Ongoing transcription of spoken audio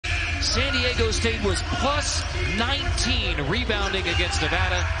San Diego State was plus 19 rebounding against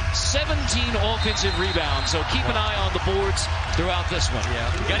Nevada, 17 offensive rebounds. So keep an eye on the boards throughout this one. Yeah,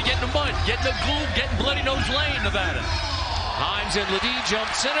 got to get in the mud, get in the glue, get in Bloody Nose Lane, Nevada. Himes and Ledee jump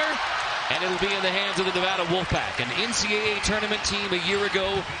center, and it'll be in the hands of the Nevada Wolfpack, an NCAA tournament team a year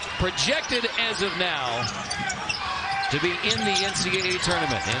ago, projected as of now to be in the NCAA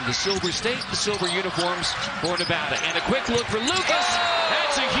tournament. And the Silver State, the silver uniforms for Nevada. And a quick look for Lucas.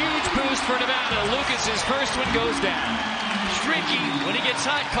 That's a huge boost for Nevada. Lucas's first one goes down. Streaky, when he gets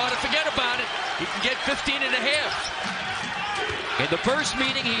hot, Carter, forget about it. He can get 15 and a half. In the first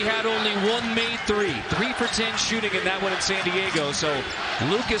meeting, he had only one made three. 3 for 10 shooting in that one in San Diego. So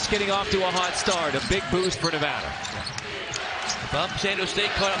Lucas getting off to a hot start. A big boost for Nevada. If I'm San Diego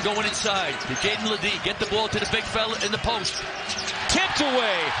State, Carter, I'm going inside to Jaden Ledee. Get the ball to the big fella in the post. Tipped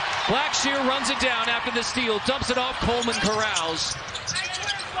away. Blackshear runs it down after the steal. Dumps it off. Coleman corrals.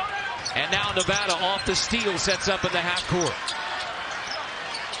 And now Nevada off the steal sets up in the half court.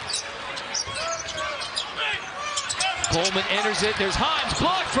 Coleman enters it. There's Himes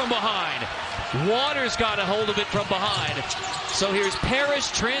blocked from behind. Waters got a hold of it from behind. So here's Parrish,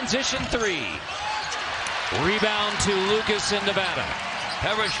 transition 3. Rebound to Lucas in Nevada.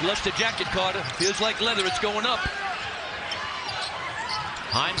 Parrish left the jacket, Carter. Feels like leather. It's going up.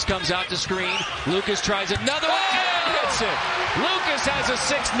 Himes comes out to screen. Lucas tries another one and hits it. Lucas has a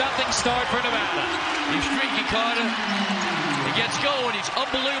 6-0 start for Nevada. He's streaky, Carter. He gets going. He's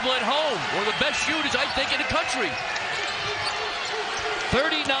unbelievable at home. One of the best shooters, I think, in the country.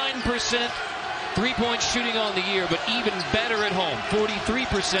 39% three-point shooting on the year, but even better at home.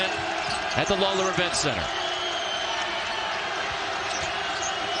 43% at the Lawler Event Center.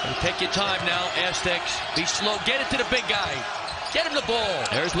 Take your time now, Aztecs. Be slow. Get it to the big guy. Get him the ball.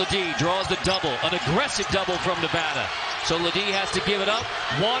 There's Ledee, draws the double. An aggressive double from Nevada. So Ledee has to give it up.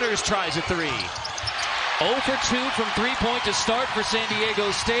 Waters tries a 3. 0 for 2 from three-point to start for San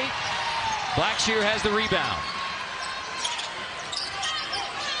Diego State. Blackshear has the rebound.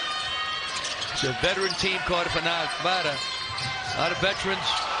 It's a veteran team, Carter, for Nevada. A lot of veterans,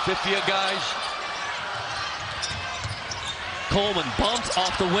 50-year guys. Coleman bumped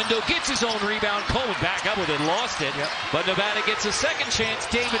off the window, gets his own rebound. Coleman back up with it, lost it. Yep. But Nevada gets a second chance.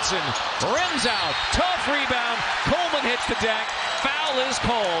 Davidson rims out. Tough rebound. Coleman hits the deck. Foul is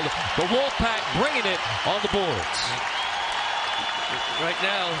called. The Wolfpack bringing it on the boards. Right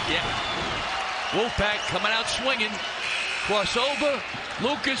now, yeah. Wolfpack coming out swinging. Crossover.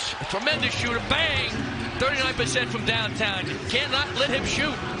 Lucas, a tremendous shooter. Bang! 39% from downtown. You cannot let him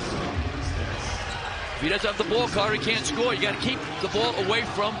shoot. If he doesn't have the ball, Carter, he can't score. You got to keep the ball away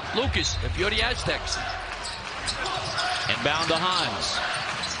from Lucas if you're the Aztecs. Inbound to Himes.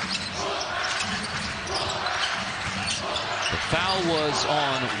 The foul was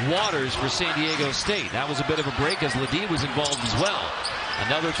on Waters for San Diego State. That was a bit of a break as Ledee was involved as well.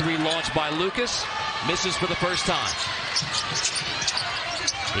 Another 3 launched by Lucas. Misses for the first time.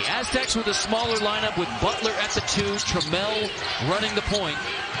 The Aztecs with a smaller lineup with Butler at the 2, Trammell running the point.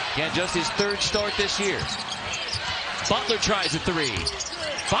 Again, just his 3rd start this year. Butler tries a 3.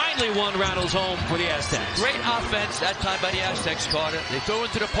 Finally one rattles home for the Aztecs. Great offense that time by the Aztecs, Carter. They throw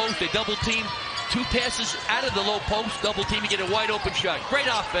into the post, they double team. 2 passes out of the low post, double team, you get a wide open shot. Great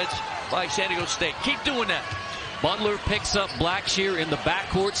offense by San Diego State. Keep doing that. Butler picks up Blackshear in the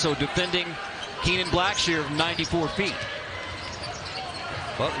backcourt, so defending Keenan Blackshear from 94 feet.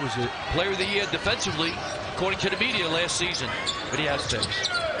 Butler was a player of the year defensively, according to the media last season for the Aztecs.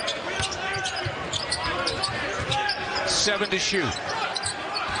 7 to shoot.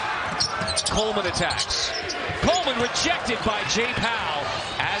 Coleman attacks. Coleman rejected by Jay Powell.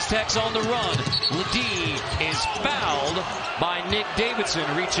 Aztecs on the run. Ledee is fouled by Nick Davidson,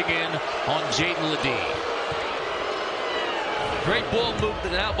 reaching in on Jaden Ledee. Great ball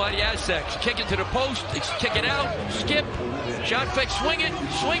movement out by the Aztecs. Kick it to the post, kick it out, skip, shot fake, swing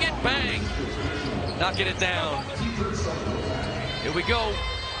it, bang. Knocking it down. Here we go.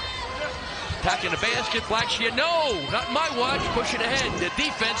 Attacking the basket, Blackshear, no, not my watch, push it ahead. The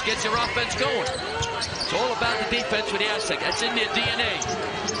defense gets their offense going. It's all about the defense for the Aztecs. That's in their DNA.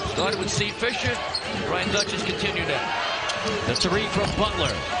 Started with Steve Fisher, Brian Dutch has continued that. The 3 from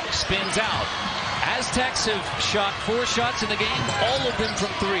Butler, spins out. Aztecs have shot 4 shots in the game, all of them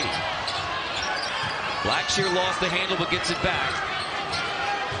from 3. Blackshear lost the handle but gets it back.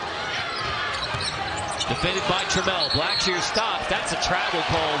 Defended by Trammell. Blackshear stops. That's a travel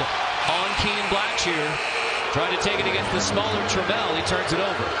called on Keenan Blackshear. Trying to take it against the smaller Trammell. He turns it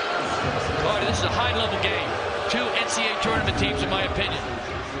over. Carter, this is a high-level game. 2 NCAA tournament teams, in my opinion.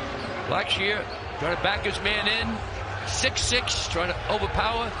 Blackshear trying to back his man in. 6'6", trying to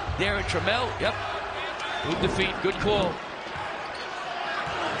overpower Darren Trammell. Yep. Move the feet. Good call.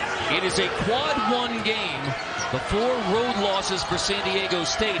 It is a quad one game. The 4 road losses for San Diego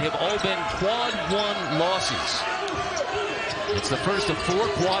State have all been quad one losses. It's the first of 4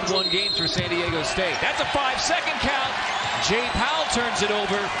 quad one games for San Diego State. That's a 5-second count. Jay Powell turns it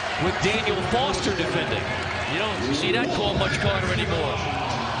over with Daniel Foster defending. You don't see that call much, Carter, anymore.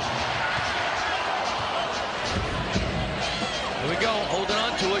 Here we go, holding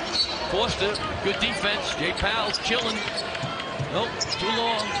on to it. Foster, good defense. Jay Powell chilling. Nope, too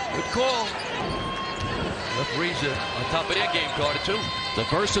long. Good call. Referees are on top of their game, Carter, too. The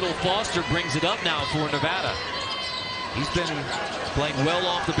versatile Foster brings it up now for Nevada. He's been playing well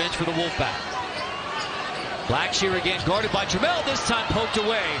off the bench for the Wolfpack. Blackshear again, guarded by Trammell, this time poked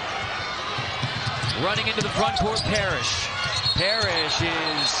away. Running into the front court, Parrish. Parrish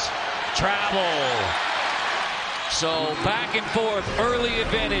is travel. So back and forth, early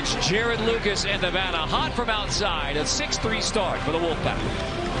advantage. Jared Lucas and Nevada hot from outside. A 6-3 start for the Wolfpack.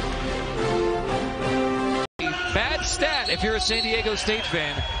 Bad stat if you're a San Diego State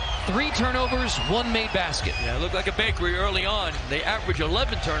fan. 3 turnovers, 1 made basket. Yeah, it looked like a bakery early on. They average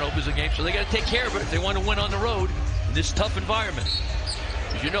 11 turnovers a game, so they got to take care of it if they want to win on the road in this tough environment.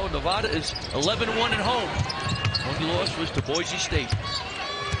 As you know, Nevada is 11-1 at home. Only loss was to Boise State.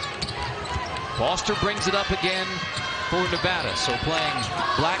 Foster brings it up again for Nevada. So playing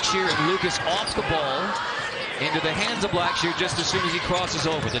Blackshear and Lucas off the ball into the hands of Blackshear just as soon as he crosses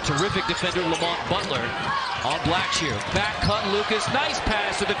over. The terrific defender Lamont Butler on Blackshear. Back cut Lucas. Nice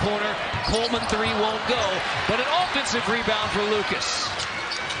pass to the corner. Coleman 3 won't go, but an offensive rebound for Lucas.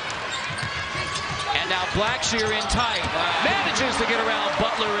 And now Blackshear in tight. Manages to get around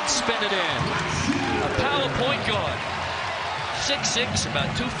Butler and spin it in. A power point guard. 6'6", about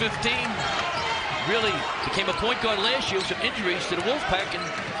 215. Really became a point guard last year with some injuries to the Wolfpack, and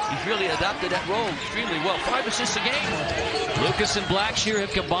he's really adopted that role extremely well. 5 assists a game. Lucas and Blackshear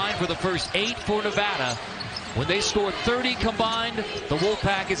have combined for the first 8 for Nevada. When they score 30 combined, the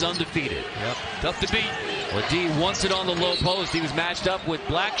Wolfpack is undefeated. Yep, tough to beat. Ledee wants it on the low post. He was matched up with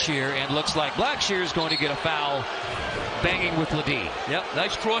Blackshear, and looks like Blackshear is going to get a foul banging with Ledee. Yep,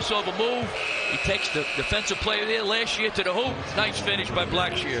 nice crossover move. He takes the defensive player there last year to the hoop. Nice finish by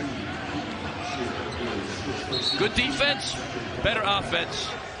Blackshear. Good defense, better offense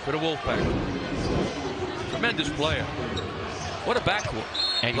for the Wolfpack. Tremendous player. What a backcourt.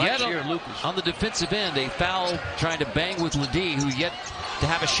 And yet on the defensive end, a foul trying to bang with Ledee, who yet to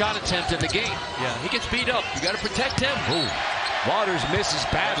have a shot attempt in the game. Yeah, he gets beat up. You got to protect him. Ooh. Waters misses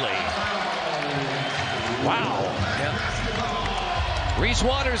badly. Wow. Yeah. Reese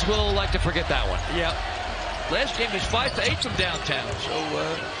Waters will like to forget that one. Yeah. Last game was 5 for 8 from downtown.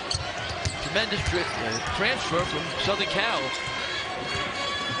 So tremendous transfer from Southern Cal.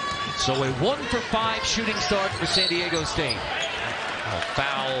 So a 1 for 5 shooting start for San Diego State. A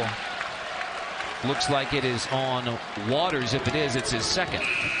foul. Looks like it is on Waters. If it is, it's his second.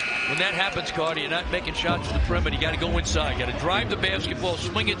 When that happens, Carter, you're not making shots from the perimeter. You got to go inside. You got to drive the basketball,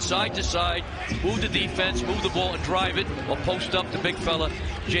 swing it side to side, move the defense, move the ball and drive it, or post up the big fella,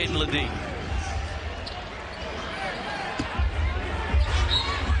 Jaden Ledee.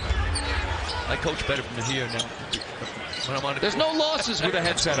 I coach better from here now. When I'm on There's no losses with a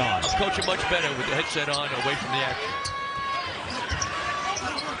headset on. I'm coaching much better with the headset on, away from the action.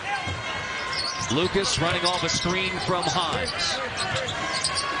 Lucas running off a screen from Himes.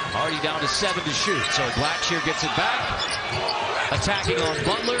 Already down to 7 to shoot. So Blackshear gets it back. Attacking on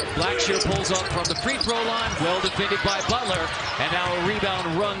Butler. Blackshear pulls up from the free throw line. Well defended by Butler. And now a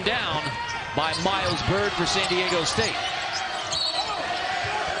rebound run down by Miles Bird for San Diego State.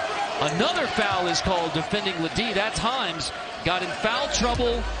 Another foul is called defending Ledee. That's Himes. Got in foul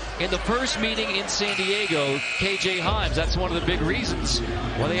trouble in the first meeting in San Diego. KJ Himes. That's one of the big reasons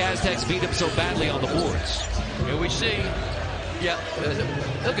why the Aztecs beat him so badly on the boards. Here we see. Yeah.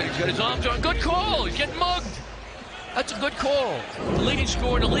 Look at him. He's got his arms on. Good call. He's getting mugged. That's a good call. The leading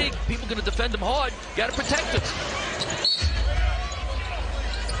scorer in the league. People going to defend him hard. Got to protect him.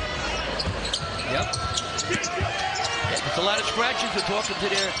 Yep. It's a lot of scratches. They're talking to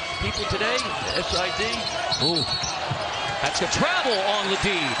their people today. SID. Ooh. That's a travel on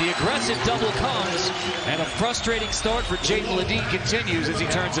Ledee. The aggressive double comes, and a frustrating start for Jaden Ledee continues as he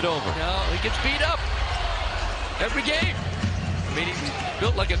turns it over. No, he gets beat up every game. I mean, he's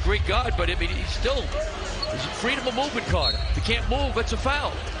built like a Greek god, but I mean, he's still there's a freedom of movement card. If you can't move, it's a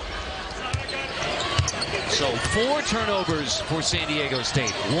foul. So 4 turnovers for San Diego State.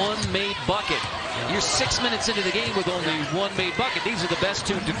 1 made bucket You're 6 minutes into the game with only one made bucket. These are the best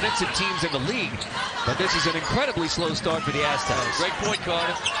two defensive teams in the league. But this is an incredibly slow start for the Aztecs. Great point,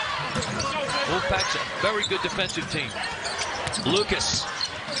 Carter. Wolfpack's a very good defensive team. Lucas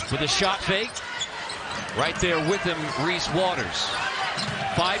with a shot fake. Right there with him, Reese Waters.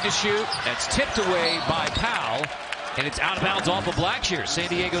 5 to shoot. That's tipped away by Powell. And it's out of bounds off of Blackshear. San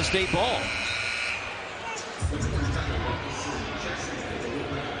Diego State ball.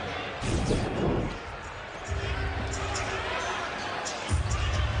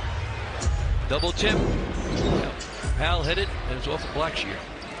 Double tip. Powell hit it, and it's off of Blackshear.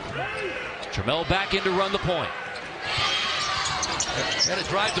 Trammell back in to run the point. Got to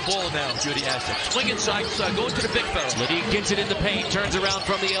drive the ball now, Judy Aztecs. Swing inside, go into the big fella. Ledee gets it in the paint, turns around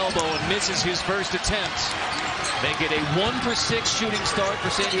from the elbow, and misses his first attempt. Make it a 1-for-6 shooting start for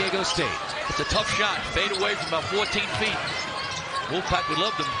San Diego State. It's a tough shot. Fade away from about 14 feet. Wolfpack would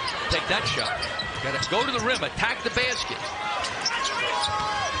love to take that shot. Got to go to the rim, attack the basket.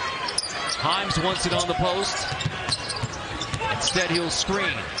 Himes wants it on the post. Instead, he'll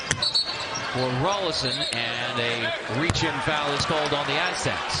screen for Rollison, and a reach-in foul is called on the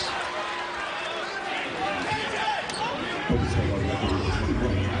Aztecs.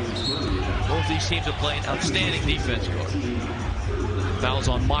 Both these teams are playing outstanding defense. Fouls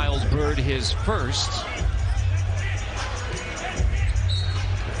on Miles Bird, his first.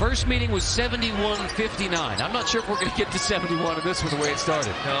 The first meeting was 71-59. I'm not sure if we're going to get to 71 in this one the way it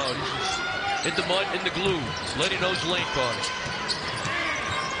started. No, in the mud, in the glue. Letty knows lane, Carter.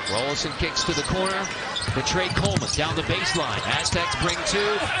 Rollison kicks to the corner for Trey Coleman down the baseline. Aztecs bring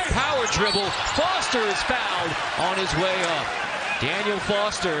two. Power dribble. Foster is fouled on his way up. Daniel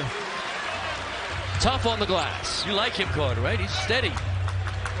Foster, tough on the glass. You like him, Carter, right? He's steady.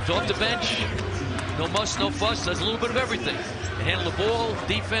 He's off the bench. No muss, no fuss. Does a little bit of everything. Can handle the ball,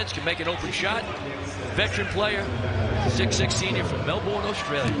 defense, can make an open shot. Veteran player, 6'6" senior from Melbourne,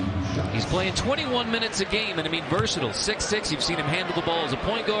 Australia. He's playing 21 minutes a game, and I mean versatile. 6'6". You've seen him handle the ball as a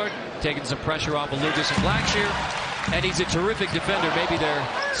point guard, taking some pressure off of Lucas and Blackshear, and he's a terrific defender, maybe their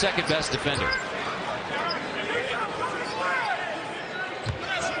second best defender.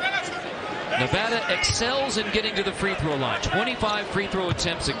 Nevada excels in getting to the free throw line. 25 free throw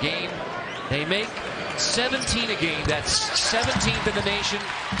attempts a game. They make 17 a game. That's 17th in the nation,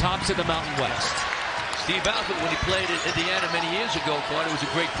 tops in the Mountain West. Steve Alford, when he played at Indiana many years ago, thought he was a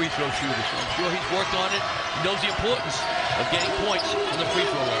great free throw shooter. So I'm sure he's worked on it. He knows the importance of getting points from the free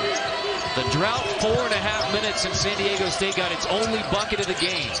throw line. The drought, 4.5 minutes, and San Diego State got its only bucket of the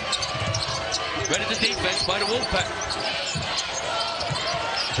game. Ready to defense by the Wolfpack.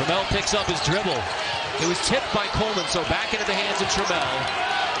 Trammell picks up his dribble. It was tipped by Coleman, so back into the hands of Trammell.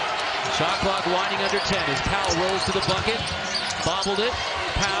 Shot clock winding under 10 as Powell rolls to the bucket. Bobbled it.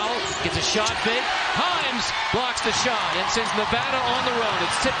 Powell gets a shot fake. Himes blocks the shot and sends Nevada on the run.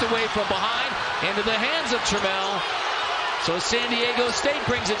 It's tipped away from behind into the hands of Trammell. So San Diego State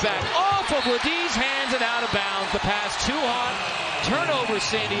brings it back off of Ledee's hands and out of bounds. The pass too hot. Turnover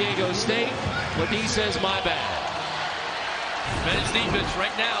San Diego State. Ledee says my bad. Men's defense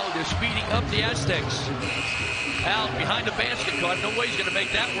right now, they're speeding up the Aztecs. Out behind the basket card. No way he's going to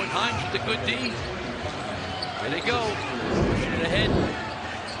make that one. Himes with the good D. There they go. Pushing it ahead.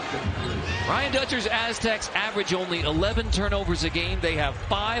 Ryan Dutcher's Aztecs average only 11 turnovers a game. They have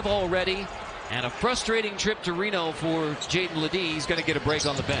 5 already. And a frustrating trip to Reno for Jaden Ledee. He's going to get a break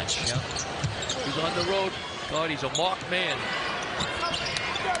on the bench. Yeah. He's on the road. God, he's a marked man.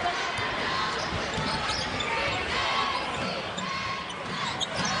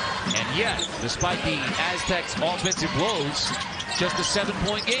 And yet, despite the Aztecs' offensive blows, just a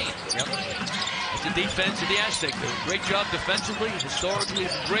 7-point game. Yep. It's the defense of the Aztecs. Great job defensively. Historically,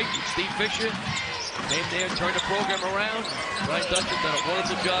 it's great. Steve Fisher came there, turned the program around. Ryan Dutcher done a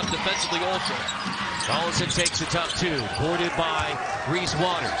wonderful job defensively also. Rollison takes it up 2, boarded by Reese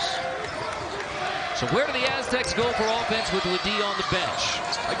Waters. So where do the Aztecs go for offense with Ledee on the bench?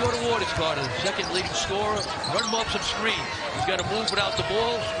 I go to Waters, Carter, second leading scorer. Run him up some screens. He's got to move without the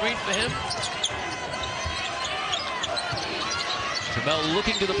ball. Screen for him. Trammell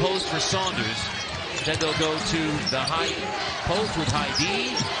looking to the post for Saunders. Then they'll go to the high post with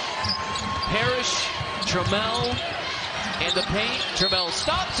Heidi. Parrish, Trammell, in the paint. Trammell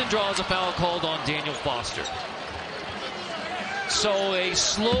stops and draws a foul called on Daniel Foster. So a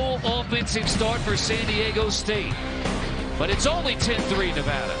slow offensive start for San Diego State. But it's only 10-3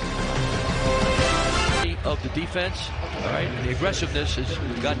 Nevada. Of the defense, all right, and the aggressiveness has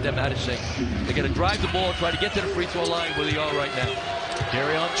got them out of sync. They're going to drive the ball, try to get to the free throw line where they are right now.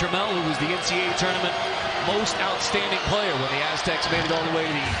 Darion Trammell, who was the NCAA tournament most outstanding player when the Aztecs made it all the way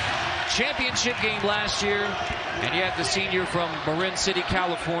to the championship game last year, and yet the senior from Marin City,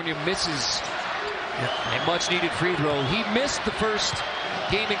 California, misses a much-needed free throw. He missed the first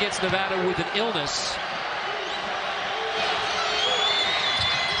game against Nevada with an illness.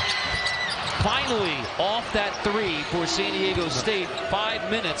 Finally, off that three for San Diego State. 5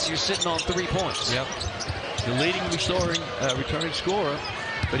 minutes, you're sitting on 3 points. Yep. The leading returning scorer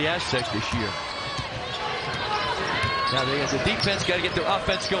for the Aztecs this year. Now they have the defense, got to get their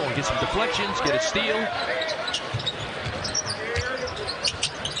offense going. Get some deflections, get a steal.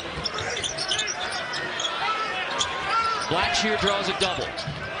 Blackshear draws a double.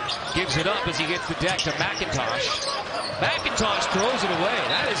 Gives it up as he gets the deck to McIntosh. McIntosh throws it away.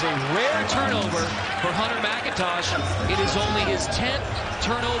 That is a rare turnover for Hunter McIntosh. It is only his 10th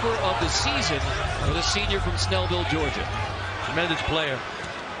turnover of the season for the senior from Snellville, Georgia. Tremendous player.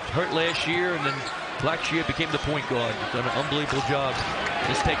 Hurt last year, and then Blackshear became the point guard. He's done an unbelievable job.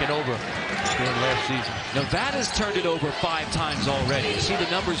 Just taking over during last season. Nevada's turned it over 5 times already. You see the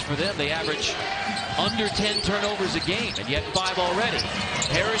numbers for them. They average under 10 turnovers a game, and yet 5 already.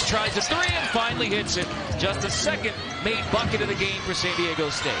 Harris tries a 3 and finally hits it. Just the second made bucket of the game for San Diego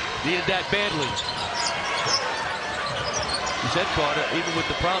State. Needed that badly. You said, Carter, even with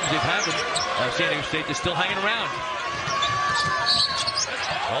the problems they've had with San Diego State, they're still hanging around.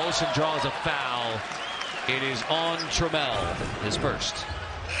 Olsen draws a foul. It is on Trammell, his first.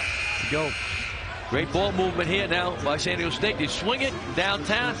 Go. Great ball movement here now by San Diego State. They swing it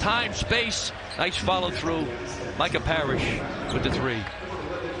downtown, time, space. Nice follow through. Micah Parrish with the 3.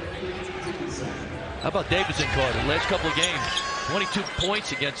 How about Davidson, Carter? Last couple of games, 22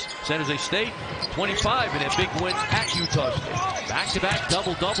 points against San Jose State, 25 in their big win at Utah State. Back-to-back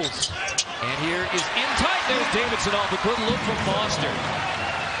double-doubles. And here is in tight. There's Davidson off a good look from Foster.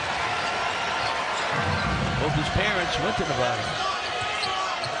 Both his parents went to Nevada.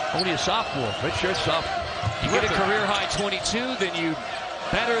 Only a sophomore, redshirt sophomore. You get a career-high 22, then you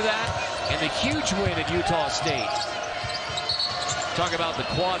better that, and the huge win at Utah State. Talk about the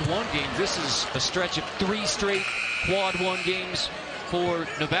quad 1 games. This is a stretch of 3 straight quad 1 games for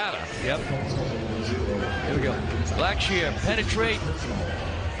Nevada. Yep. Here we go. Blackshear penetrate.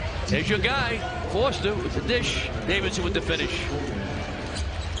 There's your guy, Foster with the dish. Davidson with the finish.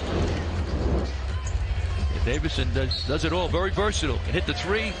 And Davidson does it all. Very versatile. Can hit the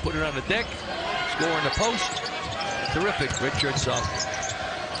 3, put it on the deck, score in the post. Terrific redshirt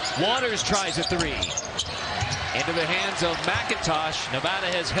sophomore. Waters tries a 3. Into the hands of McIntosh. Nevada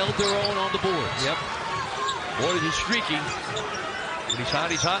has held their own on the boards. Yep. Waters is streaky. When he's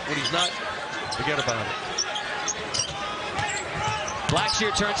hot, he's hot. When he's not, forget about it.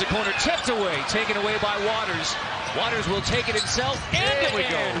 Blackshear turns the corner, tipped away, taken away by Waters. Waters will take it himself, and there we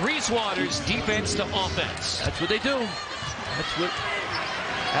go. Reese Waters, defense to offense. That's what they do. That's what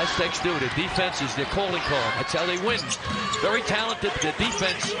Aztecs do. Their defense is their calling card. That's how they win. Very talented. Their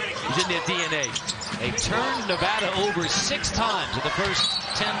defense is in their DNA. They turned Nevada over 6 times in the first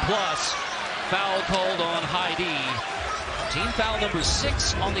 10+. Foul called on Heidi. Team foul number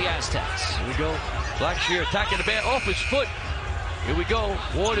 6 on the Aztecs. Here we go. Blackshear attacking the ball off his foot. Here we go.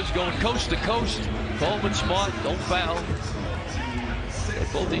 Waters going coast to coast. Coleman smart. Don't foul.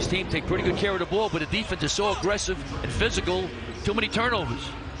 Both these teams take pretty good care of the ball, but the defense is so aggressive and physical. Too many turnovers.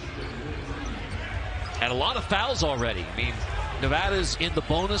 And a lot of fouls already. I mean, Nevada's in the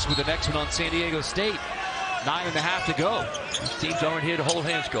bonus with the next one on San Diego State. 9.5 to go. These teams aren't here to hold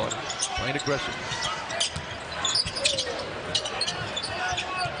hands, Carter. Playing aggressive.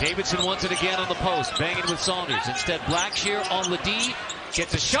 Davidson wants it again on the post, banging with Saunders. Instead, Blackshear on Ledee.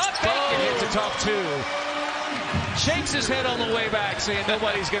 Gets a shot fake and hits a tough 2. Shakes his head on the way back, saying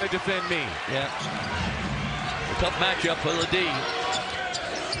nobody's going to defend me. Yeah. A tough matchup for Ledee.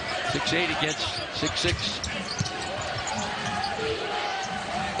 6'8" against 6'6".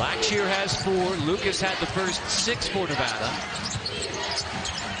 Blackshear has 4. Lucas had the first 6 for Nevada.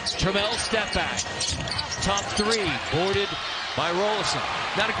 Trammell step back. Top 3 boarded by Rollison.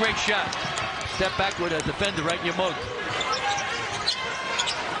 Not a great shot. Step back with a defender right in your mug.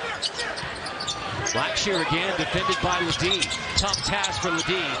 Blackshear again defended by Ledee. Tough task for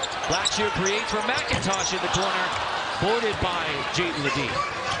Ledee. Blackshear creates for McIntosh in the corner. Boarded by Jaden Ledee.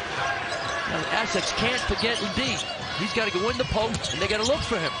 Now the Aztecs can't forget Ledee. He's got to go in the post, and they got to look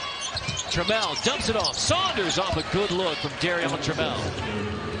for him. Trammell dumps it off. Saunders off a good look from Darion Trammell.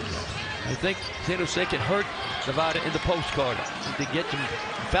 I think San Jose can hurt Nevada in the post, Carter. They get some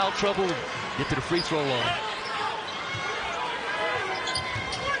foul trouble, get to the free throw line.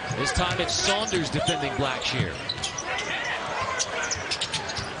 This time it's Saunders defending Blackshear.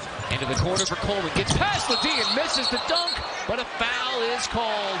 Into the corner for Coleman. Gets past Ledee and misses the dunk, but a foul is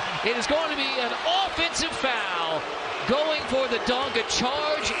called. It is going to be an offensive foul. Going for the dunk. A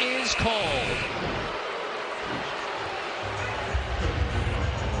charge is called.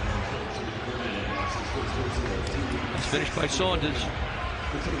 It's finished by Saunders.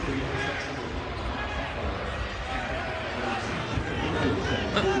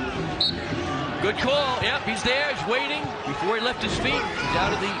 Good call. Yep, he's there. He's waiting. Before he left his feet, he's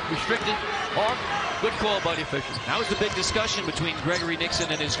out of the restricted arc. Good call by the official. That was the big discussion between Gregory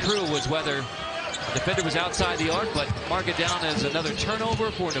Nixon and his crew, was whether the defender was outside the arc, but mark it down as another turnover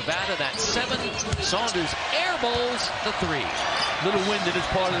for Nevada. That's 7. Saunders air bowls the 3. Little wind in this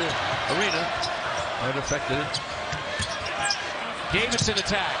part of the arena. That affected it. Davidson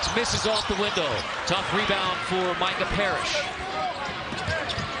attacks, misses off the window. Tough rebound for Micah Parrish.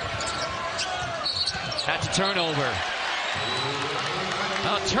 That's a turnover.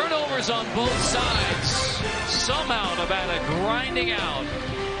 Now turnovers on both sides. Somehow Nevada grinding out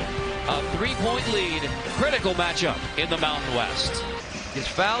a 3-point lead. Critical matchup in the Mountain West. Gets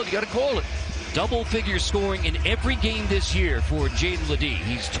fouled, you got to call it. Double-figure scoring in every game this year for Jaden Ledee.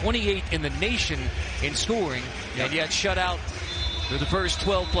 He's 28th in the nation in scoring, and yet shut out through the first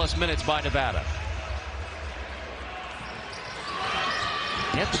 12-plus minutes by Nevada.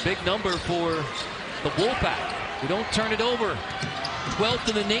 That's a big number for the Wolfpack, who don't turn it over. 12th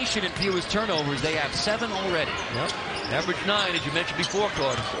in the nation in fewest turnovers. They have 7 already. Yep. Average 9, as you mentioned before,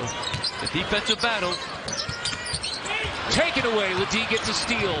 Carter. So the defensive battle. Taken away. Ledee gets a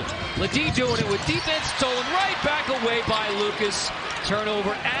steal. Ledee doing it with defense stolen right back away by Lucas.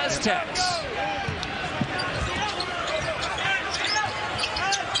 Turnover Aztecs.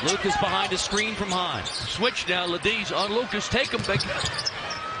 Lucas behind a screen from Hines. Switch now. Ledee's on Lucas. Take him, big.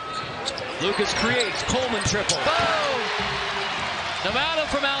 Lucas creates. Coleman triple. Boom! Nevada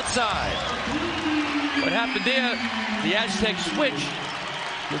from outside. What happened there? The Aztecs switched.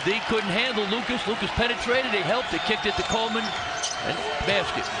 Ledee couldn't handle Lucas. Lucas penetrated. They helped. They kicked it to Coleman. And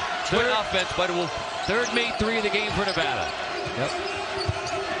basket. Good offense by the Wolf. Third made 3 of the game for Nevada. Yep.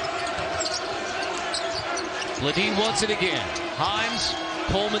 Ledee wants it again. Hines.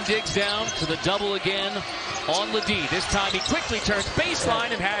 Coleman digs down to the double again on Ledee. This time he quickly turns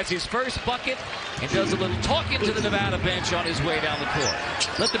baseline and has his first bucket and does a little talking to the Nevada bench on his way down the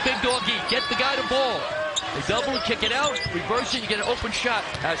court. Let the big dog eat. Get the guy the ball. They double and kick it out. Reverse it. You get an open shot.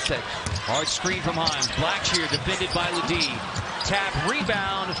 Aztecs. Hard screen from Hines. Blackshear defended by Ledee. Tap,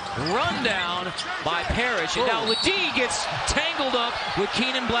 rebound, run down by Parrish. And now Ledee gets tangled up with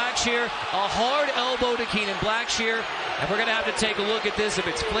Keenan Blackshear. A hard elbow to Keenan Blackshear. And we're going to have to take a look at this, if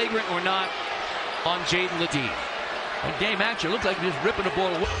it's flagrant or not, on Jaden Ledee. And game action. Looked like he was ripping the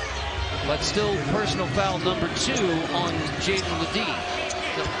ball away. But still personal foul number 2 on Jaden Ledee.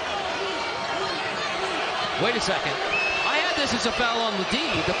 Wait a second. I had this as a foul on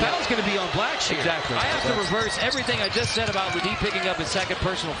Ledee. The foul's going to be on Blackshear. Exactly. I have to reverse everything I just said about Ledee picking up his second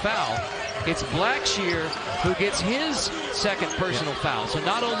personal foul. It's Blackshear who gets his second personal foul. So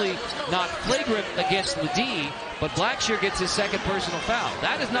not only not flagrant against Ledee, but Blackshear gets his second personal foul.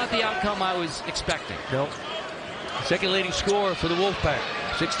 That is not the outcome I was expecting. No. Second leading scorer for the Wolfpack.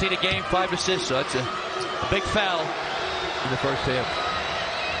 16 a game, 5 assists. So that's a big foul in the first half.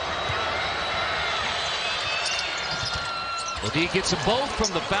 Ledee gets them both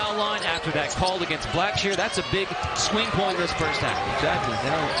from the foul line after that call against Blackshear. That's a big swing point this first half. Exactly.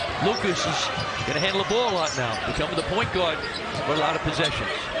 Now Lucas is going to handle the ball a lot now, becoming the point guard for a lot of possessions.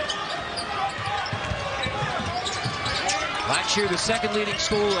 Blackshear, the second leading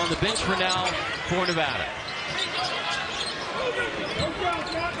scorer on the bench for now for Nevada.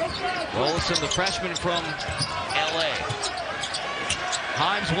 Rollison, the freshman from LA.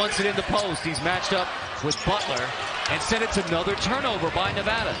 Hines wants it in the post. He's matched up with Butler. Instead, it's another turnover by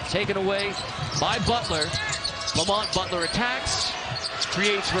Nevada. Taken away by Butler. Lamont Butler attacks.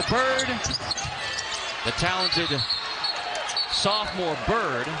 Creates for Bird. The talented sophomore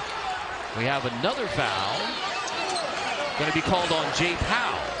Bird. We have another foul. Going to be called on Jay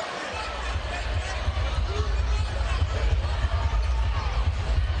Powell.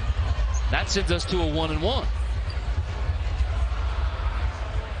 That sends us to a 1-and-1.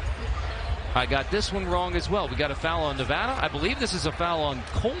 I got this one wrong as well. We got a foul on Nevada. I believe this is a foul on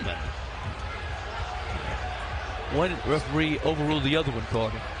Coleman. One referee overruled the other one,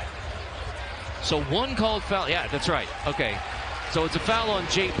 Carter. So one called foul. Yeah, that's right. Okay. So it's a foul on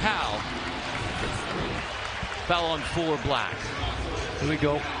Jay Powell. Foul on 4 Black. Here we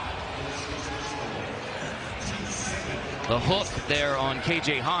go. The hook there on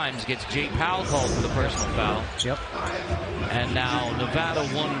KJ Hines gets Jay Powell called for the personal foul. Yep. And now Nevada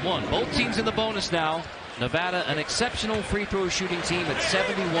 1-1. Both teams in the bonus now Nevada, an exceptional free throw shooting team at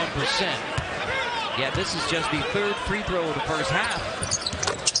 71%. Yeah, this is just the 3rd free throw of the first half.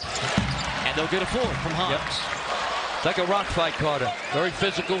 And they'll get a 4 from Hans. Yep. It's like a rock fight, Carter. Very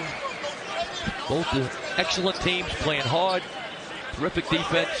physical. Both the excellent teams playing hard. Terrific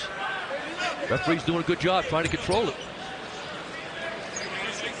defense. Referee's doing a good job trying to control it.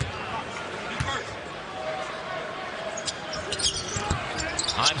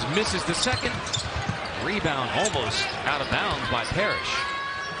 Himes misses the second. Rebound almost out of bounds by Parrish.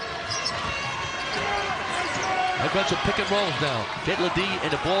 I've got some pick and rolls now. Get Ledee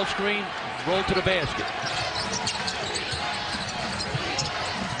in the ball screen, roll to the basket.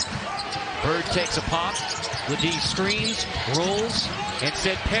 Bird takes a pop. Ledee screens, rolls, and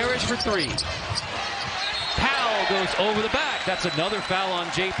said Parrish for 3. Powell goes over the back. That's another foul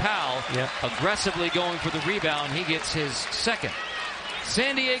on Jay Powell. Yep. Aggressively going for the rebound. He gets his second.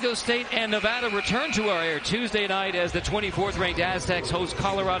 San Diego State and Nevada return to our air Tuesday night as the 24th ranked Aztecs host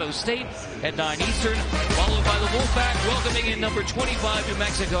Colorado State at 9 Eastern, followed by the Wolfpack welcoming in number 25 New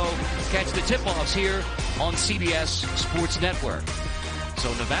Mexico. Catch the tip-offs here on CBS Sports Network. So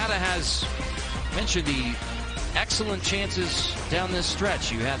Nevada has mentioned the excellent chances down this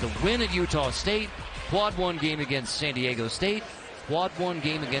stretch. You had the win at Utah State, quad 1 game against San Diego State, quad 1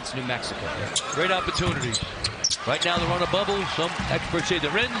 game against New Mexico. Great opportunity. Right now they're on a bubble. Some experts say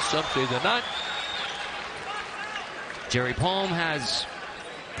they're in, some say they're not. Jerry Palm has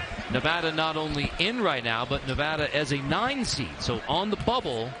Nevada not only in right now, but Nevada as a 9 seed. So on the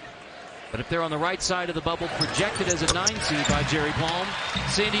bubble, but if they're on the right side of the bubble, projected as a 9 seed by Jerry Palm.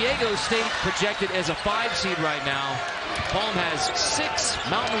 San Diego State projected as a 5 seed right now. Palm has 6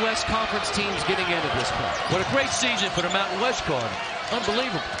 Mountain West Conference teams getting in at this point. What a great season for the Mountain West, Carter.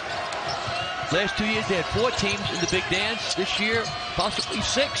 Unbelievable. Last 2 years, they had 4 teams in the big dance. This year, possibly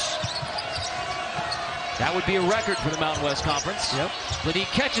 6. That would be a record for the Mountain West Conference. Yep. Ledee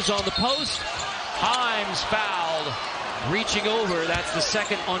catches on the post. Himes fouled. Reaching over. That's the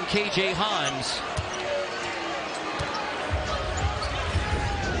second on KJ Himes.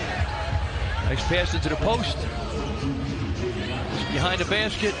 Nice pass into the post. Behind the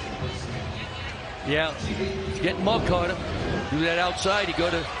basket. Yeah, he's getting mugged, Carter. Do that outside, you go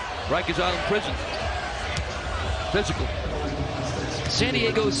to Rikers Island Prison. Physical. San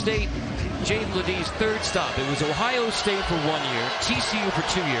Diego State, Jaden Ledee's 3rd stop. It was Ohio State for 1 year, TCU for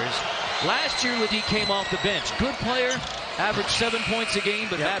 2 years. Last year, Ledee came off the bench. Good player, averaged 7 points a game,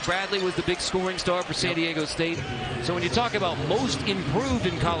 but Matt Bradley was the big scoring star for San Diego State. So when you talk about most improved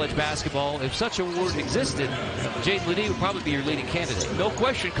in college basketball, if such a award existed, Jaden Ledee would probably be your leading candidate. No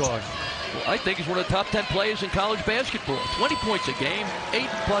question, Card. I think he's one of the top 10 players in college basketball. 20 points a game,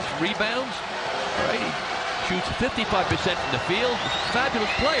 8+ rebounds. Right? He shoots 55% from the field. He's a fabulous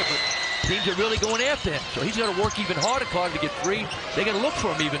player, but teams are really going after him. So he's going to work even harder, Carter, to get free. They're going to look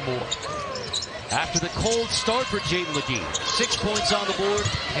for him even more. After the cold start for Jaden Ledee, 6 points on the board,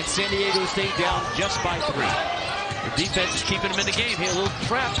 and San Diego State down just by 3. The defense is keeping him in the game here. A little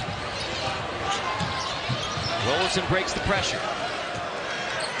trap. Rollison breaks the pressure.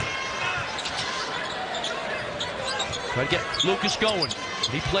 Try to get Lucas going.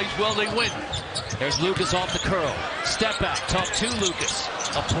 He plays well, they win. There's Lucas off the curl. Step back, tough to Lucas.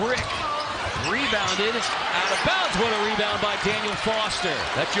 A brick. Rebounded. Out of bounds. What a rebound by Daniel Foster.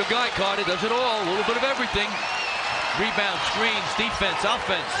 That's your guy, Carter. Does it all. A little bit of everything. Rebound, screens, defense,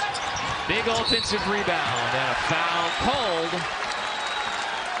 offense. Big offensive rebound. And a foul called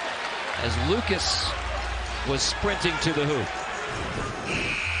as Lucas was sprinting to the hoop.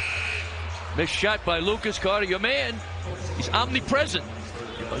 Missed shot by Lucas, Carter, your man. He's omnipresent.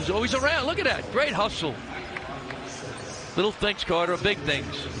 He's always around. Look at that. Great hustle. Little things, Carter, big things.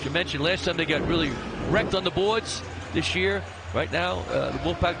 As you mentioned, last time they got really wrecked on the boards. This year, right now, the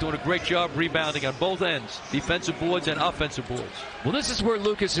Wolfpack doing a great job rebounding on both ends. Defensive boards and offensive boards. Well, this is where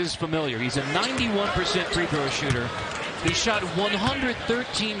Lucas is familiar. He's a 91% free throw shooter. He shot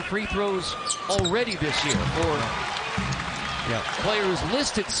 113 free throws already this year. For a player who's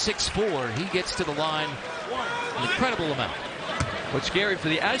listed 6'4", he gets to the line an incredible amount. What's scary for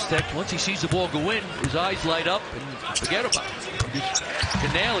the Aztecs, once he sees the ball go in, his eyes light up and forget about it. He just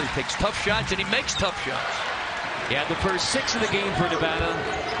can nail it. He takes tough shots and he makes tough shots. Yeah, the first 6 of the game for Nevada.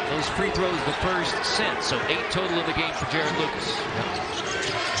 Those free throws the first since. So 8 total in the game for Jared Lucas.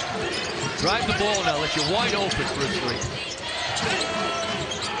 Drive the ball now. Let you wide open for a three.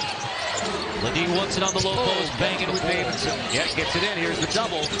 Ledee wants it on the low post, banging with Davidson. Yeah, gets it in. Here's the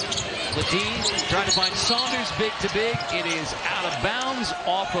double. Ledee trying to find Saunders big to big. It is out of bounds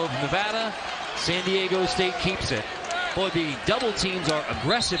off of Nevada. San Diego State keeps it. Boy, the double teams are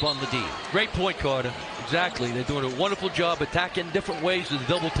aggressive on the D. Great point, Carter. Exactly. They're doing a wonderful job attacking different ways with the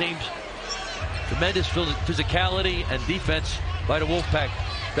double teams. Tremendous physicality and defense by the Wolfpack,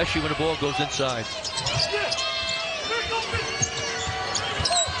 especially when the ball goes inside.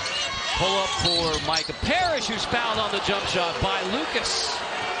 Pull up for Micah Parrish, who's fouled on the jump shot by Lucas.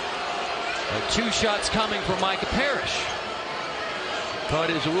 2 shots coming from Micah Parrish.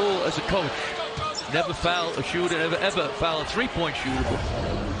 Carter, there's a rule as a coach. Never foul a shooter, never ever foul a three-point shooter.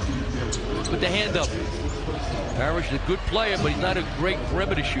 Put the hand up. Parrish is a good player, but he's not a great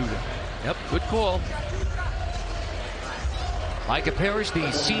perimeter shooter. Yep, good call. Micah Parrish,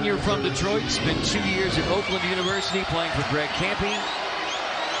 the senior from Detroit, spent 2 years at Oakland University playing for Greg Kampe.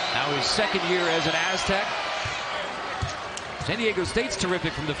 Now his 2nd year as an Aztec. San Diego State's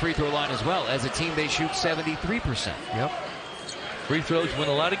terrific from the free throw line as well. As a team, they shoot 73%. Yep. Free throws win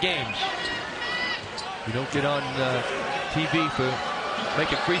a lot of games. You don't get on TV for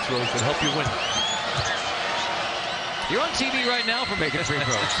making free throws that help you win. You're on TV right now for making free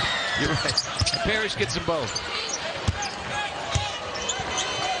throws. You're right. And Parrish gets them both.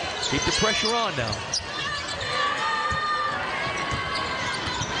 Keep the pressure on now.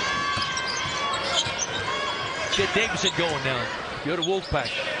 Get Davidson going now. You're the Wolfpack.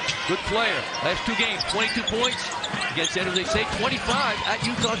 Good player. Last 2 games, 22 points against San Jose State, 25 at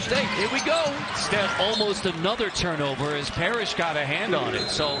Utah State. Here we go. Steph, almost another turnover as Parrish got a hand on it.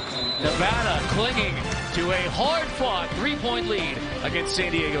 So Nevada clinging to a hard-fought 3-point lead against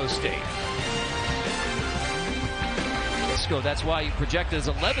San Diego State. That's why you projected as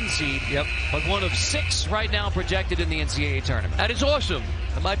 11 seed. Yep. But one of 6 right now projected in the NCAA tournament. That is awesome.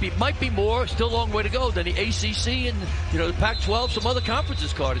 It might be more. Still a long way to go than the ACC and the Pac-12, some other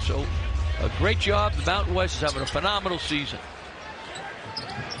conferences, Carter. So a great job. The Mountain West is having a phenomenal season.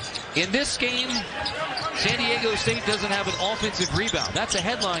 In this game, San Diego State doesn't have an offensive rebound. That's a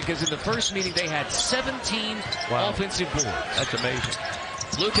headline because in the first meeting they had 17 offensive boards. That's amazing.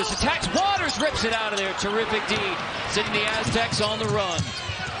 Lucas attacks. Waters rips it out of there. Terrific D. Sending the Aztecs on the run.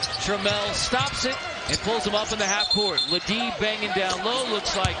 Trammell stops it and pulls him up in the half court. Ledee banging down low.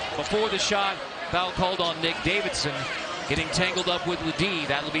 Looks like before the shot, foul called on Nick Davidson. Getting tangled up with Ledee.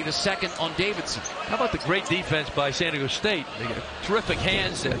 That'll be the 2nd on Davidson. How about the great defense by San Diego State? They got terrific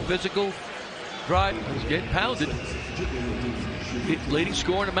hands. They're physical. Drive. He's getting pounded. Leading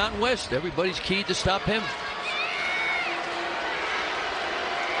scorer in the Mountain West. Everybody's keyed to stop him.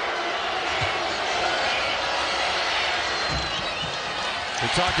 We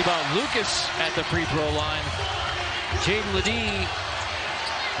talked about Lucas at the free throw line. Jaden Ledee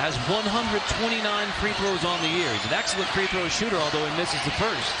has 129 free throws on the year. He's an excellent free throw shooter, although he misses the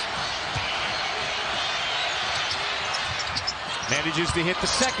first. Manages to hit the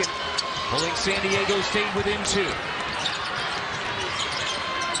 2nd, pulling San Diego State within 2.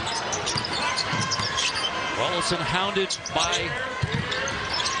 Rollison hounded by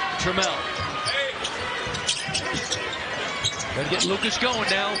Trammell. Got to get Lucas going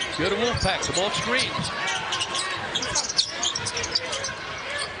now. Go to Wolfpack. The ball screens.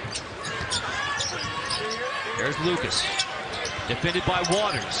 There's Lucas. Defended by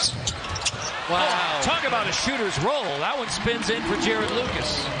Waters. Wow. Oh, talk about a shooter's roll. That one spins in for Jared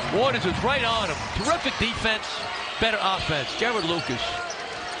Lucas. Waters was right on him. Terrific defense. Better offense. Jared Lucas.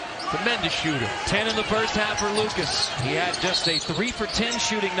 Tremendous shooter. 10 in the first half for Lucas. He had just a 3 for 10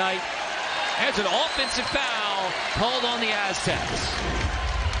 shooting night. Has an offensive foul called on the Aztecs.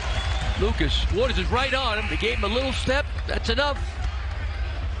 Lucas, Waters is right on him. They gave him a little step. That's enough.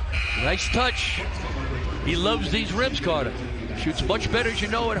 Nice touch. He loves these rims, Carter. Shoots much better, as you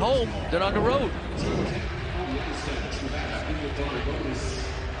know, at home than on the road.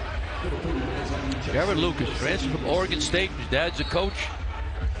 Jared Lucas, transferred from Oregon State. His dad's a coach.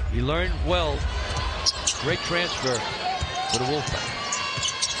 He learned well. Great transfer for the Wolfpack.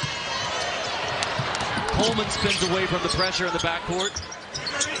 Coleman spins away from the pressure in the backcourt.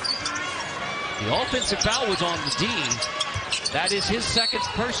 The offensive foul was on the D. That is his 2nd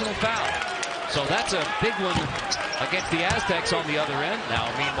personal foul. So that's a big one against the Aztecs on the other end. Now,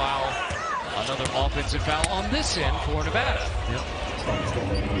 meanwhile, another offensive foul on this end for Nevada. Yep.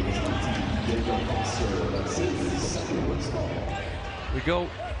 We go.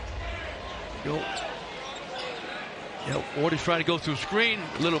 Waters trying to go through screen.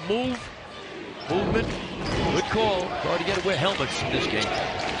 Little movement. Good call. Hard to get away helmets in this game.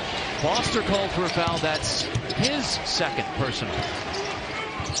 Foster called for a foul. That's his 2nd personal.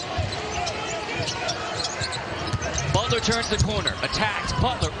 Butler turns the corner. Attacks.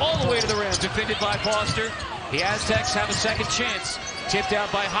 Butler all the way to the rim. Defended by Foster. The Aztecs have a 2nd chance. Tipped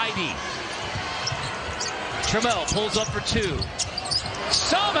out by Heide. Trammell pulls up for two.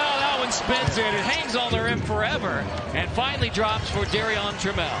 Somehow that one spins in. It hangs on the rim forever and finally drops for Darion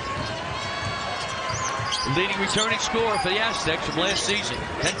Trammell. Leading returning scorer for the Aztecs from last season.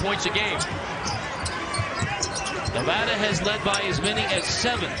 10 points a game. Nevada has led by as many as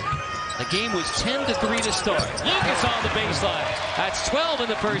 7. The game was 10-3 to start. Lucas on the baseline. That's 12 in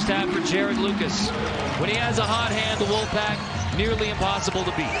the first half for Jared Lucas. When he has a hot hand, the Wolfpack nearly impossible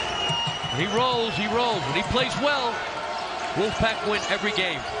to beat. When he rolls, he rolls. When he plays well, Wolfpack win every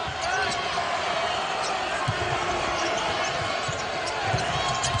game.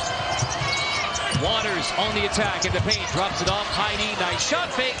 Waters on the attack in the paint, drops it off. Heidi, nice shot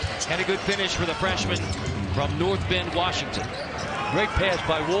fake, and a good finish for the freshman from North Bend, Washington. Great pass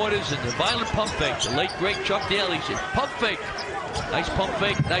by Waters and the violent pump fake. The late great Chuck Daly said, pump fake. Nice pump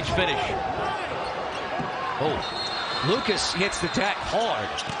fake, nice finish. Oh, Lucas hits the deck hard.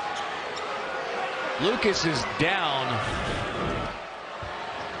 Lucas is down.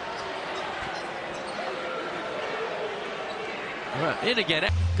 All right, in again.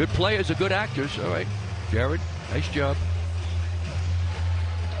 Good players are good actors. All right, Jared, nice job.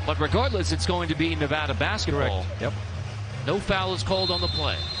 But regardless, it's going to be Nevada basketball. Correct. Yep. No foul is called on the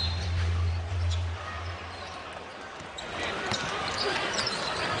play.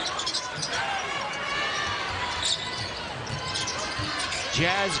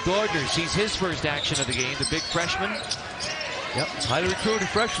 Jazz Gardner sees his first action of the game, the big freshman. Yep, highly recruited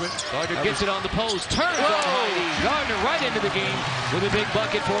freshman. Gardner gets it on the post, turns on Heidi. Gardner right into the game with a big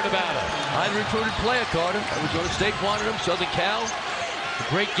bucket for Nevada. Highly recruited player, Carter. Arizona State wanted him, Southern Cal. A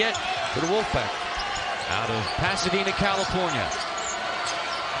great get for the Wolfpack. Out of Pasadena, California.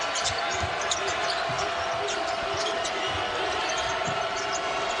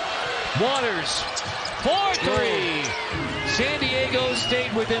 Waters, 4-3. San Diego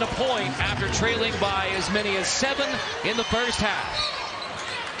stayed within a point after trailing by as many as 7 in the first half.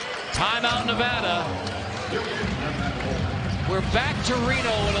 Timeout, Nevada. We're back to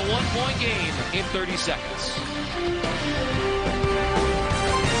Reno in a 1-point game in 30 seconds.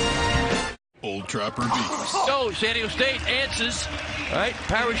 Old Trapper beats. So San Diego State answers. All right,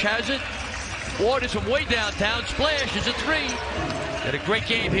 Parrish has it. Waters from way downtown. Splash is a 3. Had a great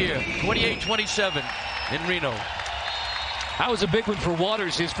game here. 28-27 in Reno. That was a big one for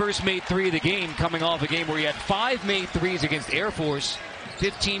Waters. His first made 3 of the game, coming off a game where he had 5 made 3s against Air Force.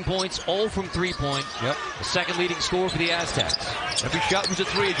 15 points, all from 3-point. Yep. The second leading scorer for the Aztecs. Every shot was a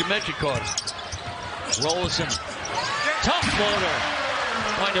 3, as you mentioned, Carter. Rollison. Tough floater.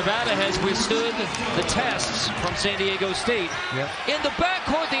 Why Nevada has withstood the tests from San Diego State. Yep. In the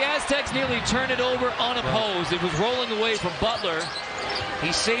backcourt, the Aztecs nearly turned it over unopposed. It was rolling away from Butler.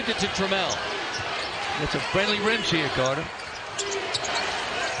 He saved it to Trammell. Got some friendly rims here, Carter.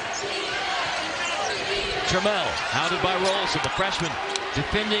 Trammell, hounded by Rollison, the freshman,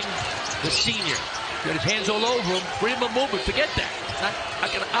 defending the senior. Got his hands all over him. Freedom of movement. Forget that.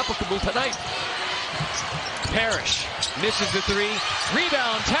 Not gonna applicable tonight. Parrish misses the 3.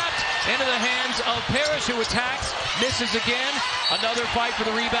 Rebound tapped into the hands of Parrish, who attacks. Misses again. Another fight for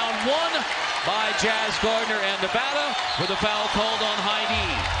the rebound. Won by Jazz Gardner and Nevada with a foul called on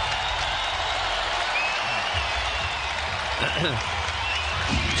Heidi.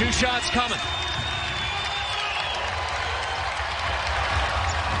 2 shots coming.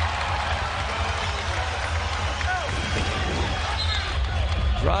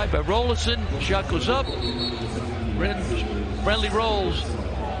 Drive by Rollison. Shot goes up. Friendly rolls.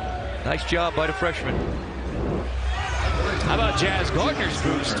 Nice job by the freshman. How about Jazz Gardner's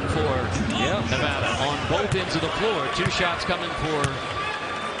boost for Nevada on both ends of the floor? 2 shots coming for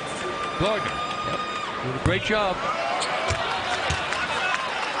Gardner. Yep. Doing a great job.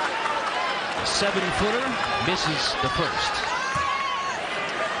 7-footer misses the first.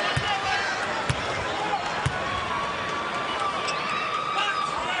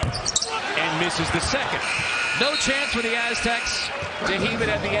 And misses the second. No chance for the Aztecs to heave it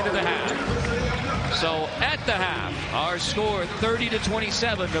at the end of the half. So at the half, our score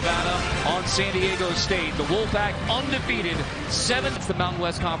 30-27, Nevada on San Diego State. The Wolfpack undefeated, 7th, the Mountain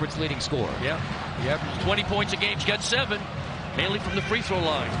West Conference leading scorer. Yeah, he averaged 20 points a game. He got 7, mainly from the free throw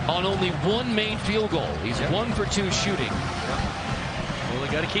line. On only 1 made field goal. He's 1 for 2 shooting. Well,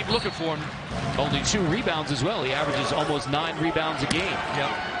 they got to keep looking for him. Only 2 rebounds as well. He averages almost 9 rebounds a game.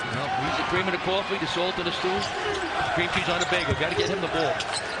 Yep. Well, he's the cream of the coffee, the salt in the stew, cream cheese on the bagel. Got to get him the ball.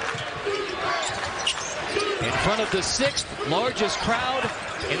 In front of the 6th largest crowd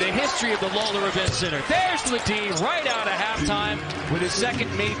in the history of the Lawler Event Center. There's Ledee right out of halftime with his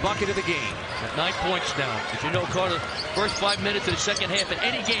second made bucket of the game. At 9 points now. As you know, Carter, first 5 minutes of the second half in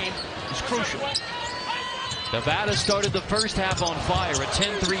any game is crucial. Nevada started the first half on fire, a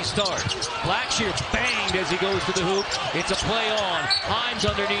 10-3 start. Blackshear banged as he goes to the hoop. It's a play on. Himes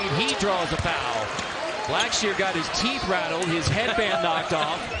underneath. He draws a foul. Blackshear got his teeth rattled, his headband knocked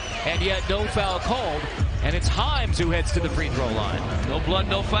off, and yet no foul called. And it's Himes who heads to the free throw line. No blood,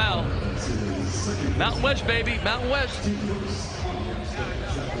 no foul. Mountain West, baby. Mountain West.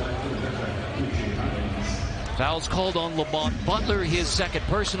 Fouls called on Lamont Butler, his second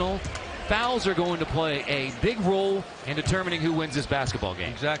personal. Fouls are going to play a big role in determining who wins this basketball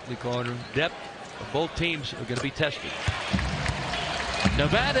game. Exactly, Carter. Depth of both teams are going to be tested.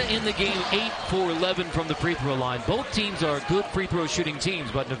 Nevada in the game 8 for 11 from the free throw line. Both teams are good free throw shooting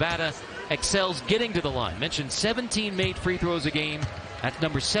teams, but Nevada excels getting to the line. Mentioned 17 made free throws a game. That's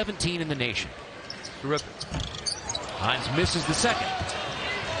number 17 in the nation. Terrific. Himes misses the second.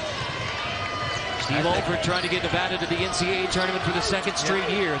 Steve Alford trying to get Nevada to the NCAA tournament for the second straight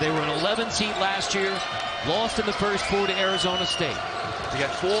year. They were an 11 seed last year, lost in the first 4 to Arizona State. They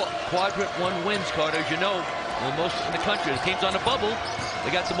got 4 quadrant 1 wins, Carter, as you know. The most in the country. The teams on the bubble,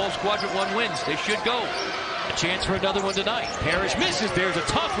 they got the most quadrant 1 wins. They should go. A chance for another one tonight. Parrish misses. There's a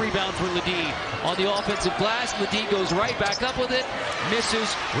tough rebound for Ledee on the offensive glass. Ledee goes right back up with it.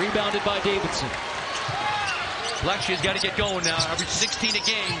 Misses. Rebounded by Davidson. Blackshear's got to get going now. Average 16 a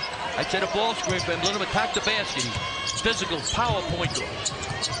game. I'd set a ball screen for him. Let him attack the basket. He's physical, power point guard.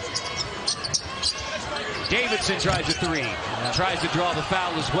 Davidson tries a 3. Tries to draw the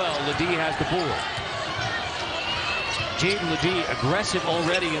foul as well. Ledee has the board. Jaden Ledee aggressive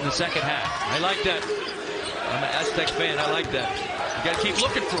already in the second half. I like that. I'm an Aztecs fan. I like that. You got to keep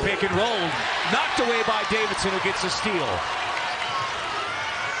looking for it. Pick and roll. Knocked away by Davidson, who gets a steal.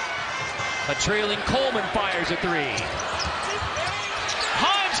 A trailing Coleman fires a 3.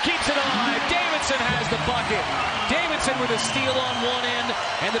 Himes keeps it alive. Davidson has the bucket. Davidson with a steal on one end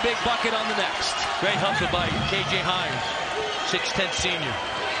and the big bucket on the next. Great hustle by KJ Himes, 6'10" senior.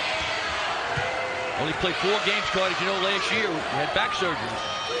 Only played 4 games, Carter. You know, last year he had back surgery.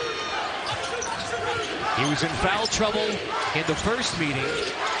 He was in foul trouble in the first meeting.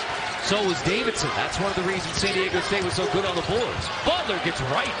 So was Davidson. That's one of the reasons San Diego State was so good on the boards. Butler gets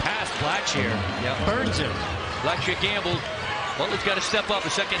right past Blackshear. Burns him. Blackshear gambled. Butler's got to step up the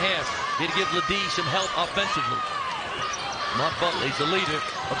second half. Need to give Ledee some help offensively. Mark Butler, he's the leader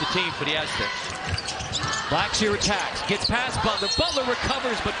of the team for the Aztecs. Blackshear attacks. Gets past Butler. Butler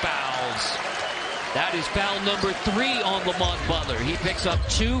recovers but fouls. That is foul number 3 on Lamont Butler. He picks up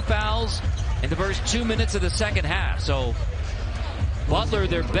 2 fouls in the first 2 minutes of the second half. So Butler,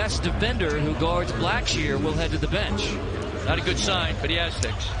 their best defender who guards Blackshear, will head to the bench. Not a good sign for the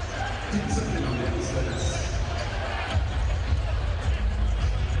Aztecs.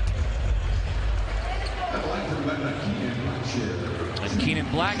 And Keenan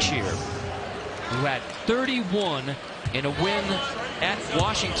Blackshear, who had 31 in a win at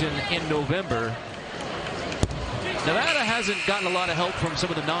Washington in November. Nevada hasn't gotten a lot of help from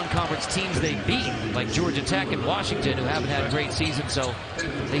some of the non-conference teams they beat, like Georgia Tech and Washington, who haven't had a great season. So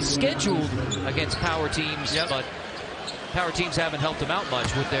they scheduled against power teams, but power teams haven't helped them out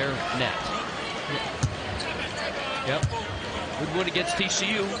much with their net. Good win against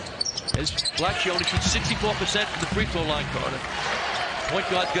TCU. As Blackshear only shoots 64% from the free throw line, Carter. Point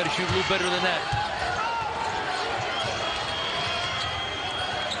guard's got to shoot a little better than that.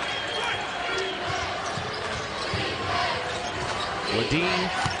 Ledee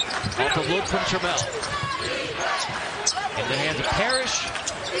off the look from Trammell. In the hands of Parrish.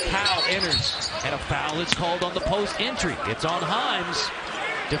 Powell enters, and a foul is called on the post entry. It's on Himes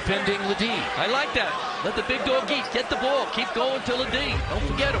defending Ledee. I like that. Let the big dog eat. Get the ball. Keep going to Ledee. Don't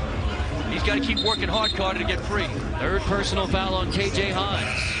forget him. He's got to keep working hard, Carter, to get free. Third personal foul on KJ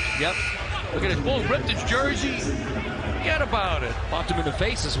Himes. Yep. Look at his bull. Ripped his jersey. Forget about it. Popped him in the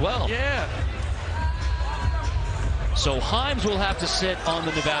face as well. Yeah. So Himes will have to sit on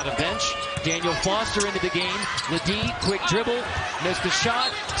the Nevada bench. Daniel Foster into the game. Ledee, quick dribble, missed the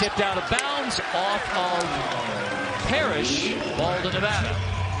shot, tipped out of bounds, off of Parrish, ball to Nevada.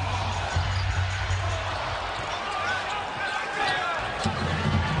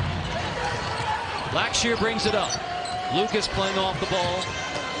 Blackshear brings it up. Lucas playing off the ball.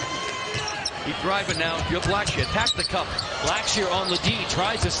 Keep driving now. You're Blackshear. Attack the cup. Blackshear on Ledee.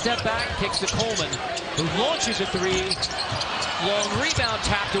 Tries to step back. Kicks to Coleman, who launches a 3. Long rebound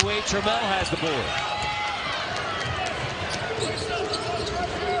tapped away. Trammell has the board.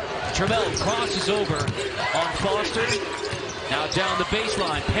 Trammell crosses over on Foster. Now down the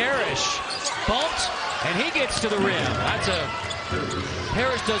baseline. Parrish bumped, and he gets to the rim.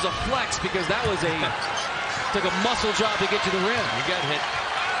 Parrish does a flex because that was took a muscle job to get to the rim. He got hit.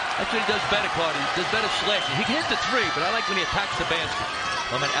 That's what he does better, Carter. He does better slashing. He can hit the three, but I like when he attacks the basket.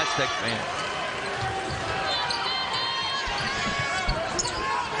 I'm an Aztec fan.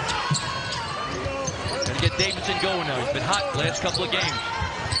 Gonna get Davidson going now. He's been hot the last couple of games.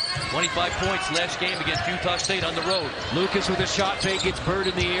 25 points last game against Utah State on the road. Lucas with a shot fake, gets Bird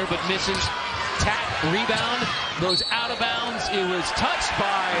in the air, but misses. Tap, rebound, goes out of bounds. It was touched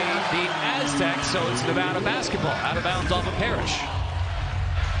by the Aztecs, so it's Nevada basketball. Out of bounds off of Parrish.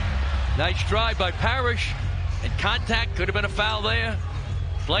 Nice drive by Parrish, and contact. Could have been a foul there.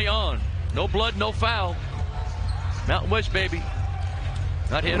 Play on. No blood, no foul. Mountain West, baby.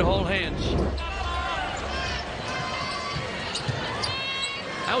 Not here to hold hands.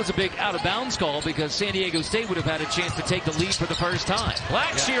 That was a big out-of-bounds call because San Diego State would have had a chance to take the lead for the first time.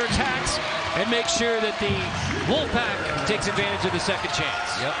 Blackshear attacks and makes sure that the Wolfpack takes advantage of the second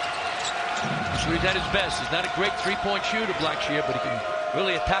chance. Yep. So he's at his best. He's not a great three-point shooter, Blackshear, but he can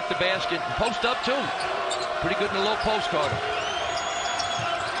really attack the basket and post up, too. Pretty good in the low post, Carter.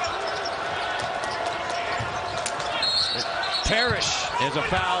 Parrish is a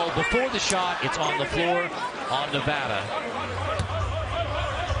foul before the shot. It's on the floor on Nevada.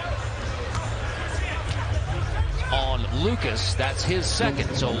 On Lucas, that's his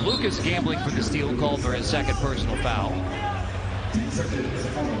second. So Lucas gambling for the steal, called for his second personal foul.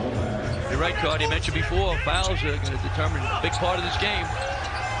 You're right, Cardi. You mentioned before, fouls are going to determine a big part of this game.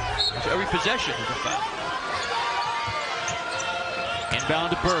 So every possession is a foul.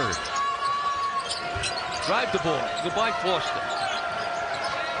 Inbound to Bird. Drive the ball. Goodbye, Foster.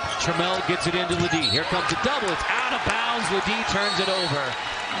 Trammell gets it into Ledee. Here comes a double. It's out of bounds. Ledee turns it over.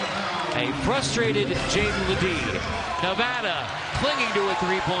 A frustrated Jaden Ledee. Nevada clinging to a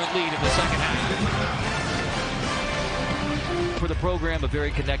three-point lead in the second half. For the program, a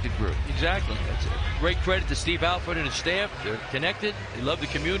very connected group. Exactly. That's a great credit to Steve Alford and his staff. They're connected. They love the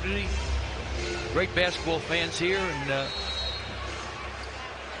community. Great basketball fans here. And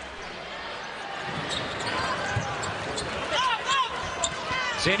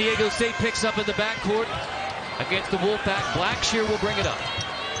San Diego State picks up in the backcourt against the Wolfpack. Blackshear will bring it up.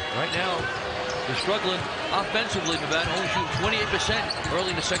 Right now, they're struggling offensively. Nevada only shooting 28%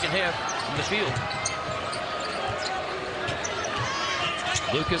 early in the second half from the field.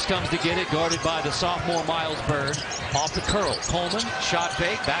 Lucas comes to get it, guarded by the sophomore Miles Bird. Off the curl. Coleman, shot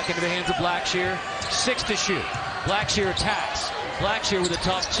fake, back into the hands of Blackshear. 6 to shoot. Blackshear attacks. Blackshear with a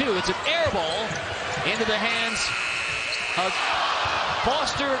tough 2. It's an air ball into the hands of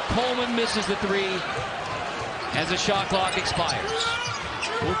Foster. Coleman misses the 3 as the shot clock expires.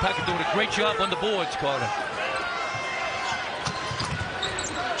 Wolfpack are doing a great job on the boards, Carter.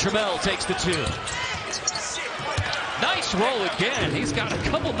 Trammell takes the 2. Nice roll again. He's got a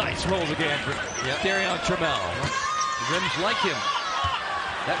couple nice rolls again for Darion Trammell. The rims like him.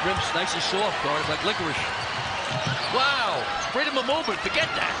 That rim's nice and soft, Carter, like licorice. Wow. Freedom of movement. Forget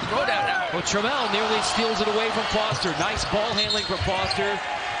that. Throw that out. Well, Trammell nearly steals it away from Foster. Nice ball handling from Foster.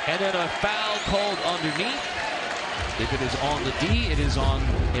 And then a foul called underneath. If it is on the D, it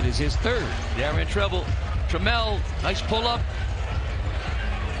is his third. Darion Trammell, nice pull up.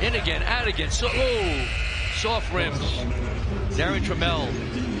 In again, out again. So, soft rims. Darion Trammell,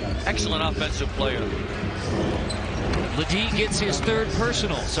 excellent offensive player. Ledee gets his third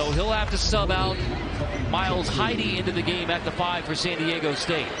personal, so he'll have to sub out Miles Heide into the game at the 5 for San Diego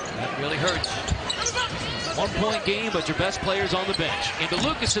State. That really hurts. 1-point game, but your best player's on the bench. Into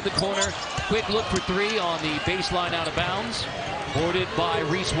Lucas in the corner. Quick look for 3 on the baseline out of bounds. Boarded by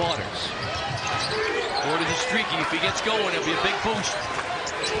Reese Waters. Waters is streaky. If he gets going, it'll be a big boost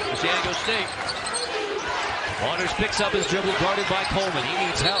for San Diego State. Waters picks up his dribble, guarded by Coleman. He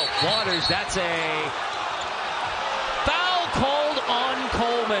needs help. Waters, that's a foul called on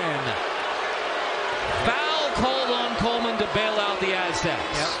Coleman. Foul called on Coleman to bail out the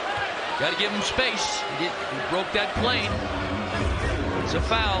Aztecs. Yep. Got to give him space. He broke that plane. It's a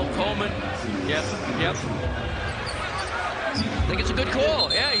foul. Coleman. Yep. I think it's a good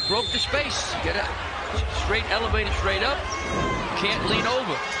call. Yeah, he broke the space. You got to straight elevate it straight up. Can't lean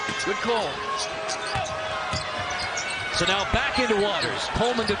over. Good call. So now back into Waters.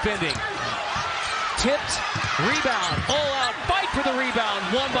 Coleman defending. Tipped. Rebound. All out. Fight for the rebound.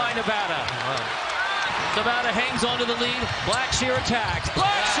 Won by Nevada. Wow. Nevada hangs on to the lead. Blackshear attacks.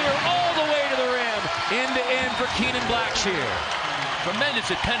 Blackshear all the way to the rim. End to end for Keenan Blackshear. Tremendous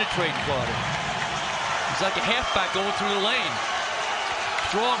at penetrating, Carter. He's like a halfback going through the lane.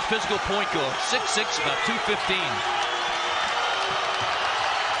 Strong physical point guard. 6'6", about 215.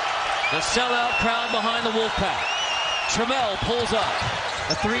 The sellout crowd behind the Wolfpack. Trammell pulls up.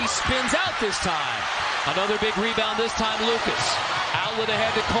 The 3 spins out this time. Another big rebound, this time Lucas. Out with a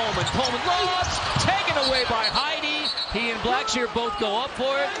head to Coleman. Coleman lobs, taken away by Heidi. He and Blackshear both go up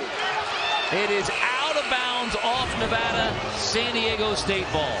for it. It is out of bounds off Nevada. San Diego State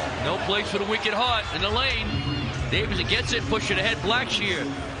ball. No place for the wicked heart in the lane. Davidson gets it, push it ahead. Blackshear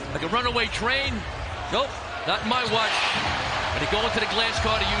like a runaway train. Nope, not in my watch. And they go into the glass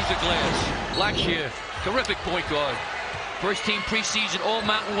car to use the glass. Blackshear, terrific point guard. First team preseason All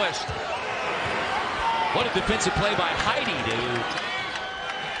Mountain West. What a defensive play by Heidi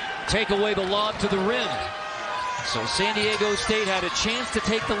to take away the lob to the rim. So San Diego State had a chance to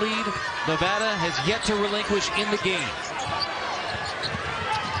take the lead. Nevada has yet to relinquish in the game.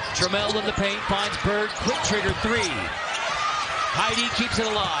 Trammell in the paint, finds Bird, quick trigger three. Heidi keeps it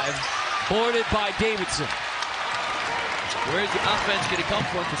alive, boarded by Davidson. Where's the offense going to come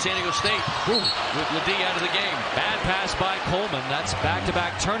from for San Diego State? Ooh, with Ledee out of the game. Bad pass by Coleman. That's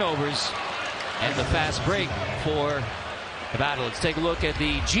back-to-back turnovers and the fast break for Nevada. Let's take a look at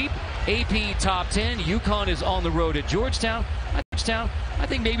the Jeep AP Top 10. UConn is on the road at Georgetown. I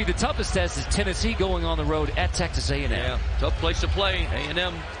think maybe the toughest test is Tennessee going on the road at Texas A&M. Yeah, tough place to play.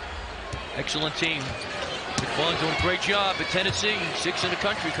 A&M, excellent team. McFarland's doing a great job at Tennessee. 6th in the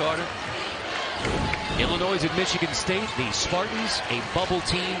country, Carter. Illinois at Michigan State. The Spartans, a bubble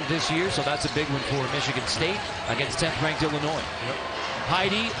team this year, so that's a big one for Michigan State against 10th ranked Illinois. Yep.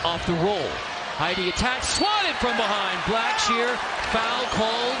 Heidi off the roll. Heidi attacks, swatted from behind. Blackshear, foul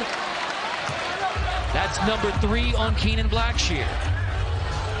called. That's number 3 on Keenan Blackshear.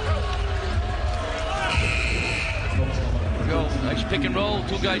 There we go. Nice pick and roll.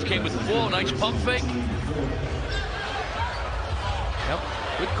 Two guys came with the ball. Nice pump fake. Yep.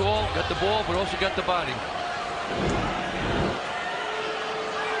 Good call. Got the ball, but also got the body.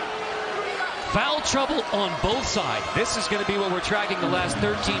 Foul trouble on both sides. This is going to be what we're tracking the last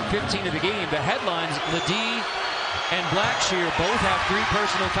 13-15 of the game. The headlines, Ledee and Blackshear both have 3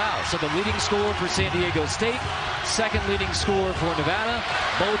 personal fouls. So the leading scorer for San Diego State, second leading scorer for Nevada,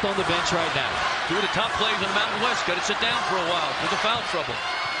 both on the bench right now. 2 of the top players in the Mountain West got to sit down for a while with the foul trouble.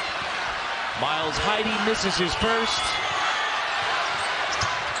 Miles Heidi misses his first.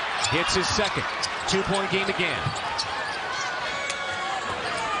 Hits his second. 2-point game again.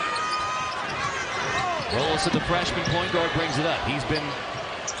 Rollison, the freshman point guard, brings it up. He's been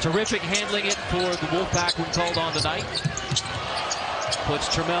terrific handling it for the Wolfpack when called on tonight. Puts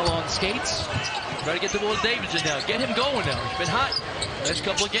Trammell on skates. Try to get the ball to Davidson now. Get him going now. He's been hot last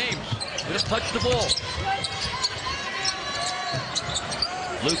couple of games. Let him touch the ball.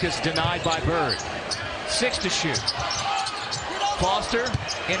 Lucas denied by Bird. 6 to shoot. Foster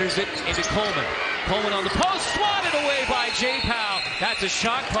enters it into Coleman. Coleman on the post, swatted away by Jay Powell. That's a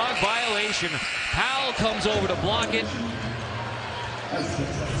shot clock violation. Powell comes over to block it.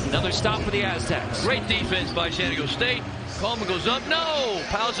 Another stop for the Aztecs. Great defense by San Diego State. Coleman goes up. No.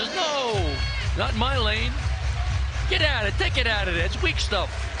 Powell says no. Not in my lane. Get out of it. Take it out of there. It's weak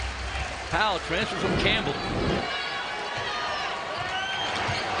stuff. Powell transfer from Campbell.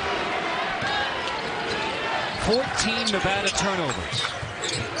 14 Nevada turnovers.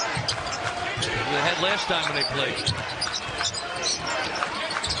 They had last time when they played.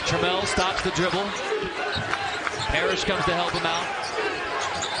 Trammell stops the dribble. Parrish comes to help him out.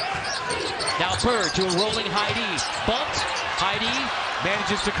 Now Bird to a rolling Heidi. Bumped. Heidi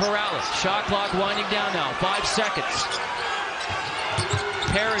manages to corral it. Shot clock winding down now. 5 seconds.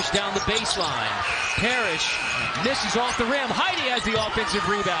 Parrish down the baseline. Parrish misses off the rim. Heidi has the offensive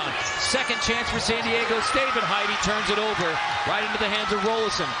rebound. Second chance for San Diego State, but Heidi turns it over right into the hands of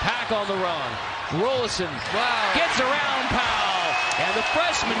Rollison. Pack on the run. Rollison gets around Powell, and the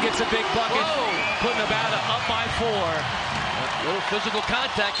freshman gets a big bucket. Put Nevada up by 4. A little physical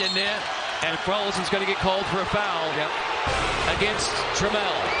contact in there. And Rollison's going to get called for a foul against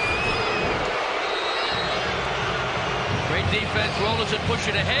Trammell. Great defense. Rollison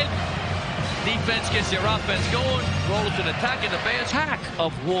pushing ahead. Defense gets their offense going. Rollison attacking the basket. Pack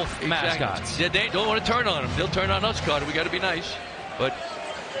of Wolf mascots. Yeah, they don't want to turn on them. They'll turn on us, Carter. We got to be nice. But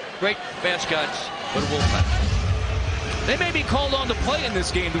great mascots for the Wolfpack. They may be called on to play in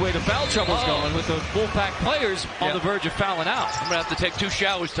this game the way the foul trouble's going, with the Wolfpack players on the verge of fouling out. I'm going to have to take 2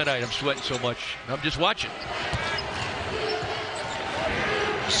 showers tonight. I'm sweating so much. I'm just watching.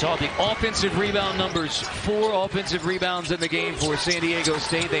 Saw the offensive rebound numbers. 4 offensive rebounds in the game for San Diego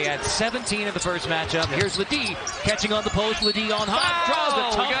State. They had 17 in the first matchup. Here's Ledee catching on the post. Ledee on hot. Draws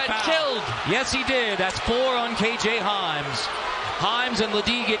a tough got foul. killed. Yes, he did. That's 4 on KJ Himes. Himes and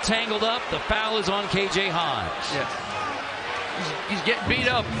Ledee get tangled up. The foul is on KJ Himes. Yeah. He's getting beat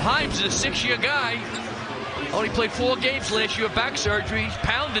up. Himes is a 6-year guy. Only played 4 games last year, back surgery. He's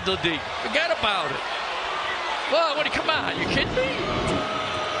pounded Ledee. Forget about it. Well, when he come out, you kidding me?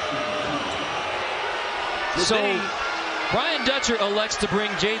 So Brian Dutcher elects to bring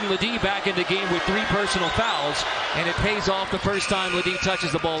Jaden Ledee back into game with 3 personal fouls, and it pays off the first time Ledee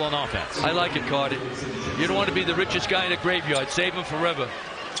touches the ball on offense. I like it, Carter. You don't want to be the richest guy in the graveyard. Save him forever.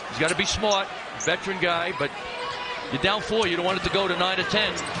 He's got to be smart, veteran guy, but you're down 4. You don't want it to go to 9 or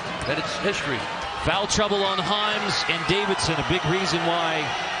 10. Then it's history. Foul trouble on Himes and Davidson, a big reason why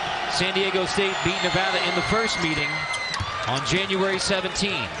San Diego State beat Nevada in the first meeting on January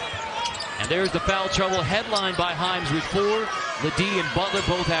 17. And there's the foul trouble headlined by Himes with 4. Ledee and Butler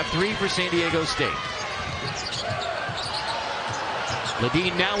both have 3 for San Diego State.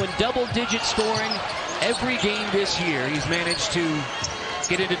 Ledee now in double-digit scoring every game this year. He's managed to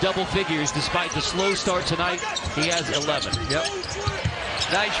get into double figures despite the slow start tonight. He has 11. Yep.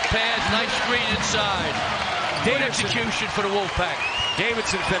 Nice pass, nice screen inside. Good execution for the Wolfpack.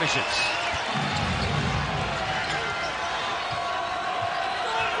 Davidson finishes.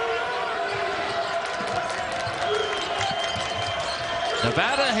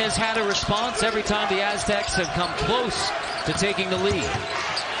 Nevada has had a response every time the Aztecs have come close to taking the lead.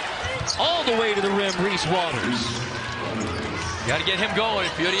 All the way to the rim, Reese Waters. Got to get him going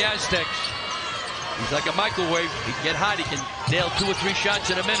if you're the Aztecs. He's like a microwave. He can get hot. He can nail 2 or 3 shots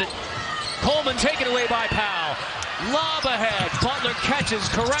in a minute. Coleman taken away by Powell. Lob ahead. Butler catches,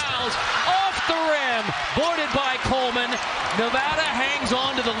 corrals, off the rim. Boarded by Coleman. Nevada hangs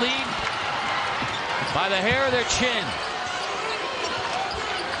on to the lead by the hair of their chin.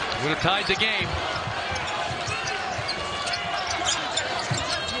 Would have tied the game.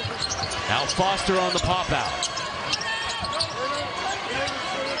 Now Foster on the pop out.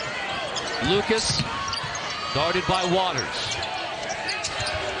 Lucas guarded by Waters.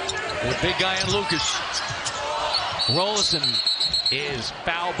 The big guy in Lucas. Rollison is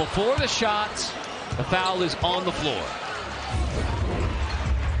fouled before the shot. The foul is on the floor.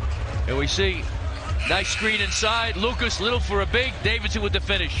 Here we see nice screen inside. Lucas, little for a big. Davidson with the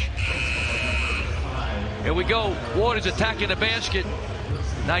finish. Here we go. Waters attacking the basket.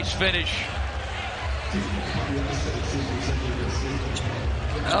 Nice finish.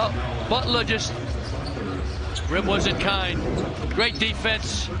 Oh, Butler just, rim wasn't kind. Great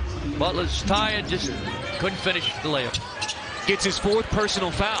defense. Butler's tired, just couldn't finish the layup. Gets his 4th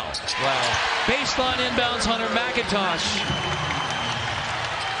personal foul. Wow. Baseline inbounds, Hunter McIntosh.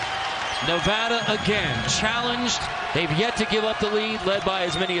 Nevada again challenged. They've yet to give up the lead, led by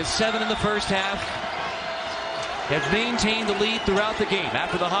as many as 7 in the first half. Have maintained the lead throughout the game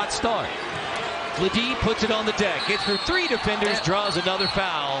after the hot start. Ledee puts it on the deck. Gets through 3 defenders, draws another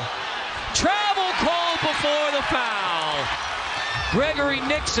foul. Travel called before the foul. Gregory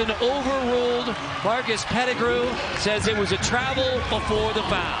Nixon overruled. Marcus Pettigrew says it was a travel before the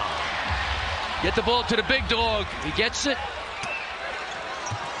foul. Get the ball to the big dog. He gets it.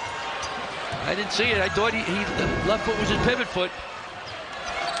 I didn't see it. I thought the left foot was his pivot foot.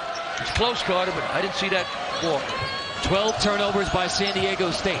 It's close, Carter, but I didn't see that walk. 12 turnovers by San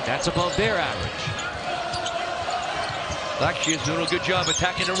Diego State. That's above their average. Blackshear's doing a good job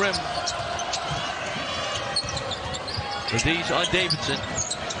attacking the rim. Ledee's on Davidson.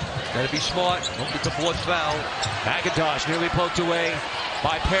 Got to be smart. Don't get the 4th foul. McIntosh nearly poked away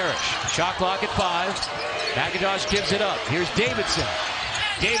by Parrish. Shot clock at 5. McIntosh gives it up. Here's Davidson.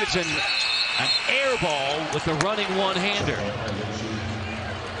 Davidson, an air ball with the running one-hander.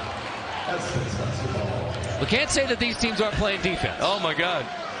 We can't say that these teams aren't playing defense. Oh, my God.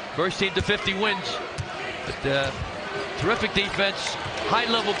 First team to 50 wins. But terrific defense.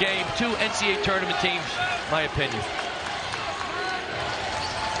 High-level game. 2 NCAA tournament teams, my opinion.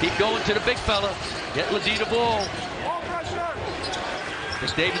 Keep going to the big fella. Get Ledee the ball. I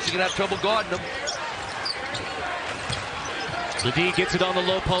think Davidson's going to have trouble guarding him. Ledee gets it on the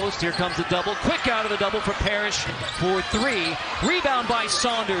low post. Here comes the double. Quick out of the double for Parrish for 3. Rebound by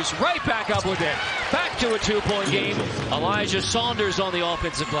Saunders. Right back up with it. Back to a 2-point game. Elijah Saunders on the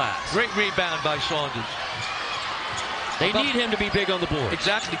offensive glass. Great rebound by Saunders. They need him to be big on the board.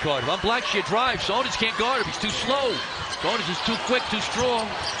 Exactly, Carter. On Blackshear drive, Saunders can't guard him. He's too slow. Saunders is too quick, too strong.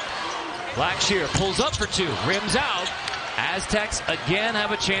 Blackshear pulls up for 2. Rims out. Aztecs again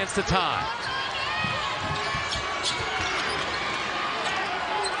have a chance to tie.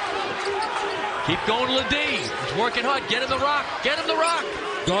 Keep going, Ledee. He's working hard. Get him the rock. Get him the rock.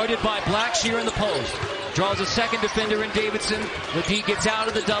 Guarded by Blackshear in the post. Draws a second defender in Davidson. Ledee gets out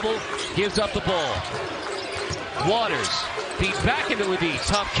of the double. Gives up the ball. Waters feeds back into Ledee.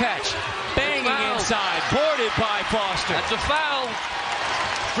 Tough catch. Banging inside. Boarded by Foster. That's a foul.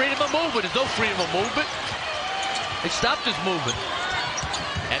 Freedom of movement. There's no freedom of movement. They stopped his movement.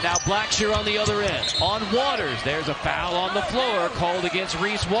 And now Blackshear on the other end. On Waters, there's a foul on the floor called against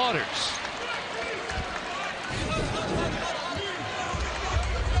Reese Waters.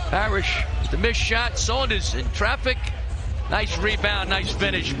 Parrish, the missed shot. Saunders in traffic. Nice rebound, nice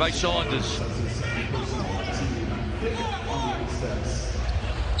finish by Saunders.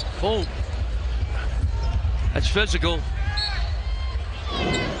 Boom. That's physical.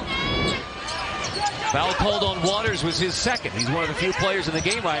 Foul called on Waters was his second. He's one of the few players in the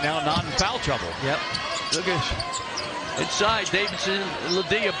game right now not in foul trouble. Yep. Look at inside. Davidson and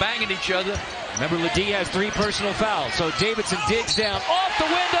Ledee are banging each other. Remember, Ledee has 3 personal fouls. So Davidson digs down off the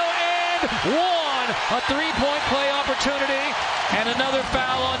window and one. A 3-point play opportunity. And another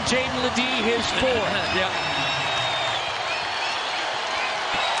foul on Jaden Ledee, his 4th. Yep.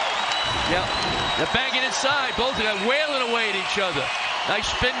 Yep. They're banging inside. Both of them wailing away at each other. Nice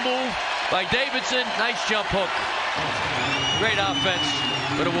spin move by Davidson. Nice jump hook. Great offense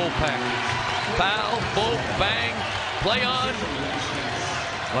for the Wolfpack. Foul, boom, bang, play on.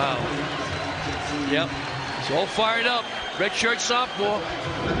 Wow. Yep. It's all fired up. Red shirt sophomore.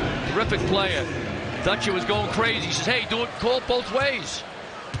 Terrific player. Dutcher was going crazy. He says, hey, do it, call it both ways.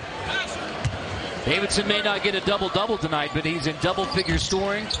 Davidson may not get a double-double tonight, but he's in double-figure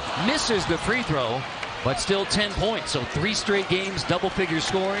scoring. Misses the free throw, but still 10 points. So 3 straight games, double-figure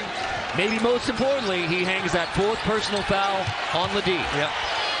scoring. Maybe most importantly, he hangs that 4th personal foul on Ledee. Yep.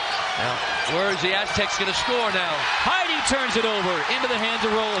 Now, where is the Aztecs going to score now? Heidi turns it over into the hands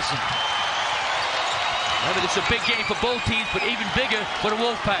of Rollison. I mean, it's a big game for both teams, but even bigger for the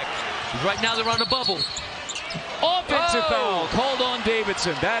Wolfpack. Right now they're on the bubble. Offensive foul called on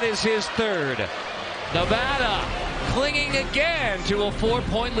Davidson. That is his 3rd. Nevada clinging again to a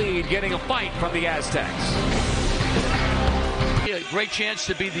 4-point lead, getting a fight from the Aztecs. Yeah, great chance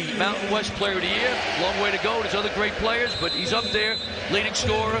to be the Mountain West Player of the Year. Long way to go. There's other great players, but he's up there, leading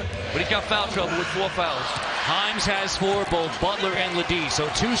scorer, but he's got foul trouble with 4 fouls. Himes has 4, both Butler and Ledee. So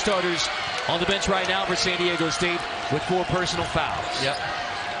 2 starters on the bench right now for San Diego State with 4 personal fouls. Yep.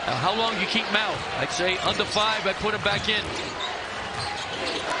 Now, how long do you keep him out? I'd say under 5, I'd put him back in.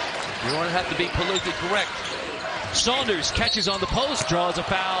 You want to have to be politically correct. Saunders catches on the post, draws a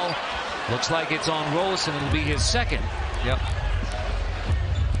foul. Looks like it's on Rollison. It'll be his 2nd. Yep.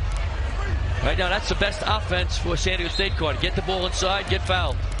 Right now, that's the best offense for San Diego State, Carter. Get the ball inside, get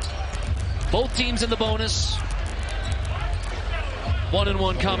fouled. Both teams in the bonus.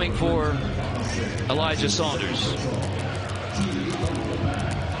 1-1 coming for Elijah Saunders.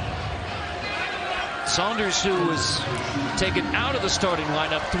 Saunders, who was taken out of the starting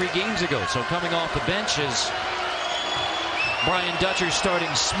lineup 3 games ago, so coming off the bench is Brian Dutcher,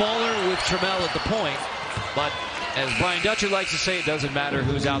 starting smaller with Trammell at the point. But as Brian Dutcher likes to say, it doesn't matter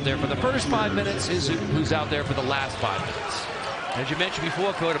who's out there for the first 5 minutes, is who's out there for the last 5 minutes. As you mentioned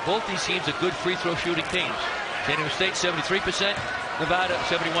before, Carter, both these teams are good free throw shooting teams. San Diego State 73%, Nevada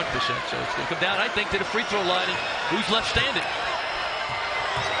 71%. So it's going to come down, I think, to the free throw line and who's left standing.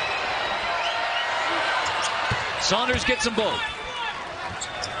 Saunders gets them both.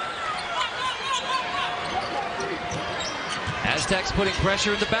 Aztecs putting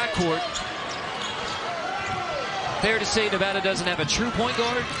pressure in the backcourt. Fair to say Nevada doesn't have a true point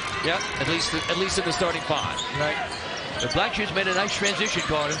guard. Yeah, at least in the starting 5. Right. The Blackshear's made a nice transition,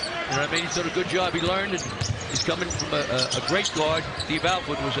 Carter. You know what I mean? He's done a good job. He learned, and he's coming from a great guard. Steve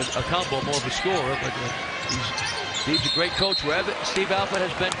Alford was a combo, more of a scorer, but Steve's a great coach. Wherever Steve Alford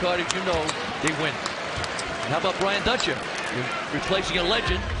has been, Carter, you know they win. And how about Brian Dutcher? You're replacing a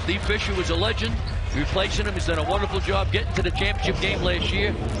legend. Steve Fisher was a legend. You're replacing him. He's done a wonderful job getting to the championship game last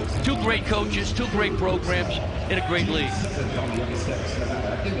year. 2 great coaches, 2 great programs in a great league.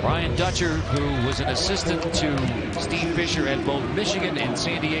 Brian Dutcher, who was an assistant to Steve Fisher at both Michigan and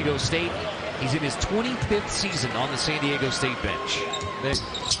San Diego State. He's in his 25th season on the San Diego State bench.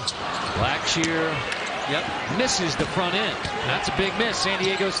 Blackshear misses the front end. That's a big miss. San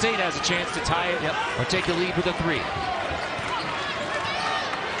Diego State has a chance to tie it or take the lead with a 3.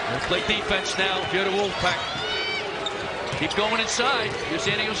 Let's play defense now. If you're the Wolfpack, keep going inside. You're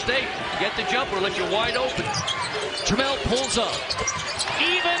San Diego State. Get the jumper, let you wide open. Trammell pulls up.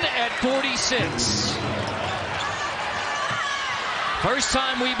 Even at 46. First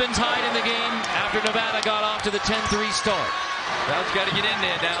time we've been tied in the game after Nevada got off to the 10-3 start. Brown's got to get in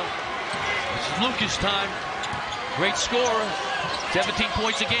there now. This is Lucas' time. Great scorer. 17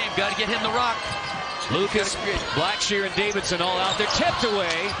 points a game. Got to get him the rock. Lucas, Blackshear, and Davidson all out there. Tipped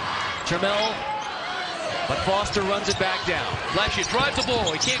away. Trammell, but Foster runs it back down. Blackshear drive the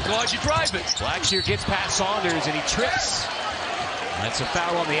ball. He can't guard, you drive it. Blackshear gets past Saunders, and he trips. That's a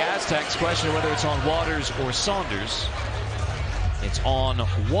foul on the Aztecs. Question of whether it's on Waters or Saunders. It's on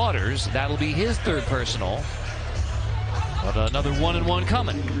Waters. That'll be his third personal. But another 1-and-1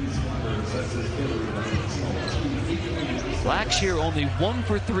 coming. Blackshear only 1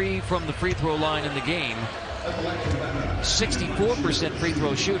 for 3 from the free throw line in the game. 64% free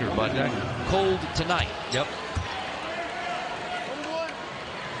throw shooter, but cold tonight. Yep.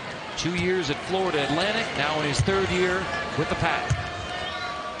 2 years at Florida Atlantic, now in his third year with the Pack.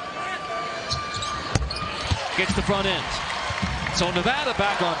 Gets the front end. So Nevada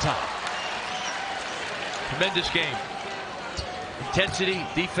back on top. Tremendous game. Intensity,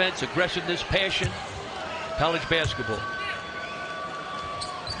 defense, aggressiveness, passion. College basketball.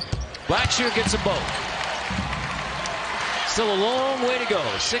 Blackshear gets them both. Still a long way to go.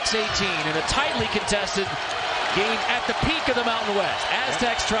 6-18 in a tightly contested game at the peak of the Mountain West.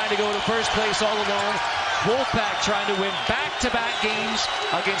 Aztecs trying to go to first place all alone. Wolfpack trying to win back-to-back games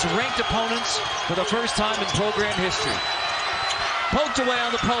against ranked opponents for the first time in program history. Poked away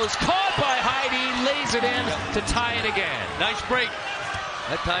on the post, caught by Heidi, lays it in to tie it again. Nice break.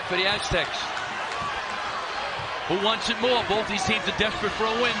 That time for the Aztecs. Who wants it more? Both these teams are desperate for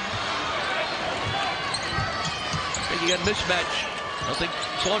a win. You got a mismatch. I don't think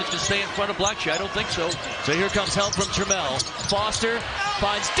Saunders can stay in front of Blackshear. I don't think so. So here comes help from Trammell. Foster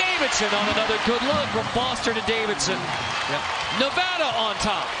finds Davidson on another good look from Foster to Davidson. Yep. Nevada on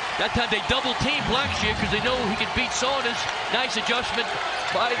top. That time they double team Blackshear because they know he can beat Saunders. Nice adjustment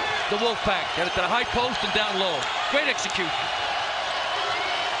by the Wolfpack. Got it to the high post and down low. Great execution.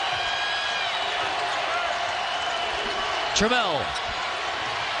 Trammell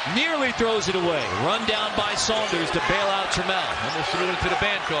nearly throws it away. Run down by Saunders to bail out Trammell. Almost threw it to the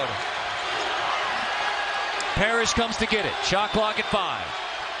band, Carter. Parrish comes to get it. Shot clock at 5.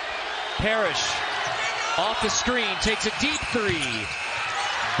 Parrish off the screen takes a deep three.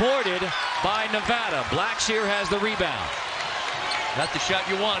 Boarded by Nevada. Blackshear has the rebound. Not the shot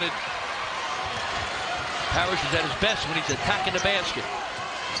you wanted. Parrish is at his best when he's attacking the basket.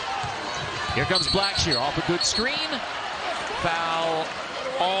 Here comes Blackshear off a good screen. Foul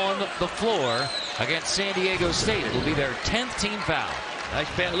on the floor against San Diego State. It'll be their 10th team foul. Nice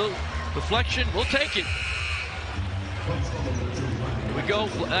pass, little deflection. We'll take it. Here we go.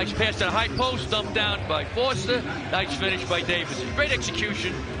 Nice pass to the high post. Dumped down by Foster. Nice finish by Davis. Great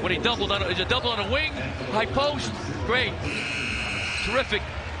execution when he doubled on. It's a double on a wing. High post. Great. Terrific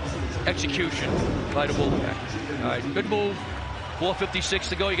execution by the Wolfpack. All right, good move. 4:56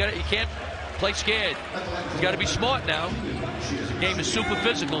 to go. You can't play scared. You got to be smart now. The game is super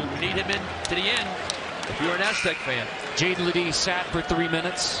physical. You need him in to the end if you're an Aztec fan. Jaden Ledee sat for 3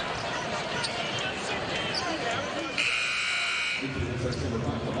 minutes.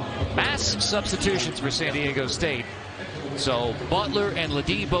 Mass substitutions for San Diego State. So Butler and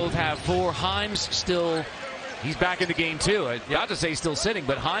Ledee both have 4. Himes still, he's back in the game too. Not to say still sitting,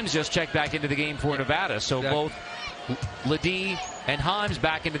 but Himes just checked back into the game for Nevada. So both Ledee and Himes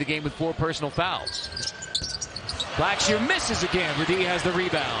back into the game with 4 personal fouls. Blackshear misses again. Ledee has the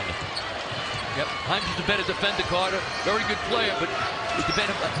rebound. Yep, Himes is a better defender, Carter. Very good player, but you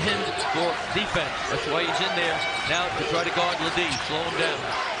depend on him for defense. That's why he's in there now to try to guard Ledee, slow him down.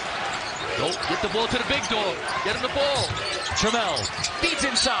 Don't get the ball to the big dog. Get him the ball. Trammell feeds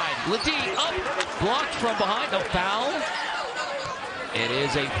inside. Ledee up, blocked from behind. No foul. It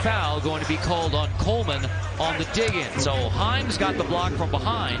is a foul going to be called on Coleman on the dig-in. So Himes got the block from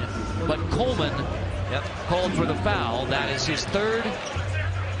behind, but Coleman called for the foul. That is his 3rd.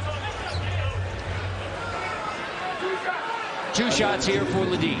 2 shots here for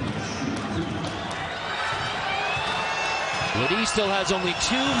Ledee. Ledee still has only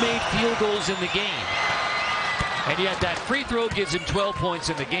 2 made field goals in the game. And yet that free throw gives him 12 points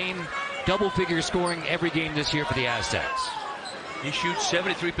in the game. Double-figure scoring every game this year for the Aztecs. He shoots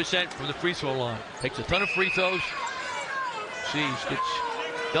 73% from the free throw line. Takes a ton of free throws. See, he gets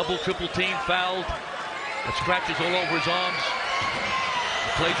double, triple team fouled. Got scratches all over his arms.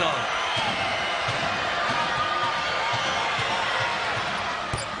 Plays on.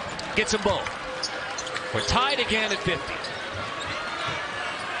 Gets them both. We're tied again at 50.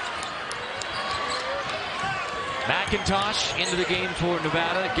 McIntosh into the game for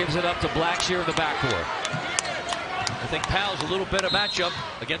Nevada. Gives it up to Blackshear in the backcourt. I think Powell's a little better matchup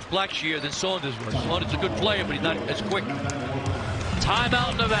against Blackshear than Saunders was. Saunders is a good player, but he's not as quick.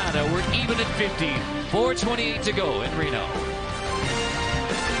 Timeout Nevada. We're even at 50. 4:28 to go in Reno.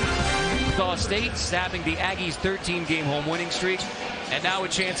 Utah State snapping the Aggies' 13-game home winning streak. And now a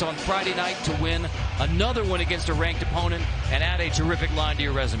chance on Friday night to win another one against a ranked opponent and add a terrific line to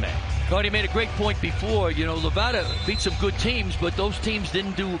your resume. Cardi made a great point before. You know, Nevada beat some good teams, but those teams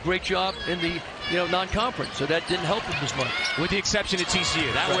didn't do a great job in the non-conference, so that didn't help them as much. With the exception of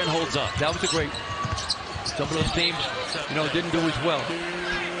TCU, that win holds up. That was a great. Some of those teams, didn't do as well.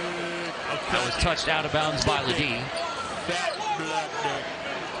 That was touched out of bounds by Ledee.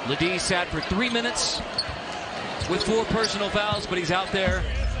 Ledee sat for 3 minutes with 4 personal fouls, but he's out there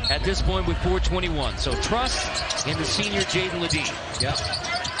at this point with 4:21. So trust in the senior Jaden Ledee. Yep.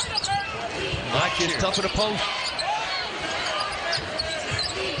 Blackshear's tough at the post.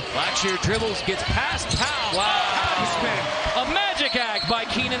 Blackshear dribbles, gets past Powell. Wow. Spin. A magic act by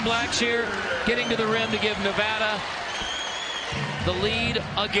Keenan Blackshear, getting to the rim to give Nevada the lead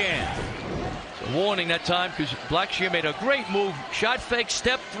again. So warning that time because Blackshear made a great move. Shot fake,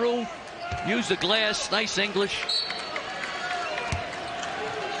 step through, used the glass. Nice English.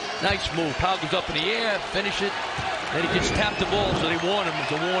 Nice move. Powell goes up in the air, finish it. Then he just tapped the ball, so they warn him.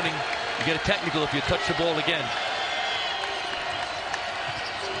 It's a warning. You get a technical if you touch the ball again.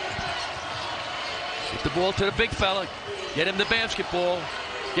 Get the ball to the big fella. Get him the basketball.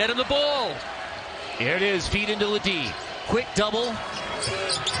 Get him the ball. Here it is. Feed into Ledee. Quick double.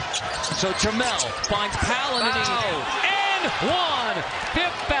 So Trammell finds Powell underneath. And one.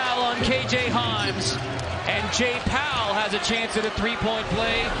 5th foul on KJ Himes. And Jay Powell has a chance at a 3-point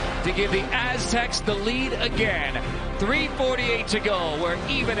play to give the Aztecs the lead again. 3:48 to go. We're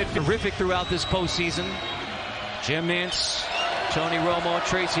even at terrific throughout this postseason. Jim Nance, Tony Romo,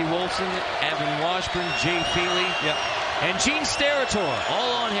 Tracy Wolfson, Evan Washburn, Jay Feely, and Gene Steratore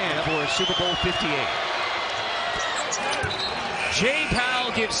all on hand for Super Bowl 58. Jay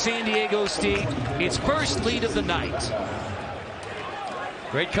Powell gives San Diego State its first lead of the night.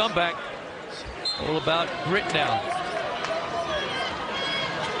 Great comeback. All about grit now.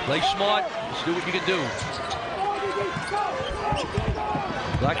 Play smart. Let's do what you can do.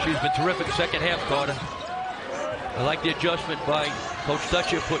 Blackshear's been terrific second half, Carter. I like the adjustment by Coach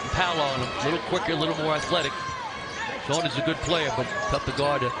Dutcher, putting Powell on him. A little quicker, a little more athletic. Sean is a good player, but tough to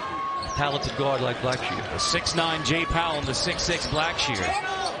guard a talented guard like Blackshear. The 6'9" Jay Powell and the 6'6"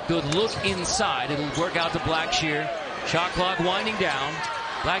 Blackshear. Good look inside. It'll work out to Blackshear. Shot clock winding down.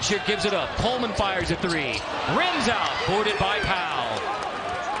 Blackshear gives it up. Coleman fires a 3. Rims out. Boarded by Powell.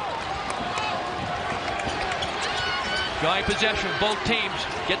 Giant possession, both teams.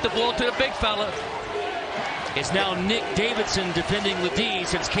 Get the ball to the big fella. It's now Nick Davidson defending Ledee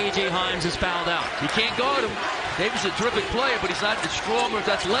since KJ Himes is fouled out. He can't guard him. Davidson's a terrific player, but he's not as strong or as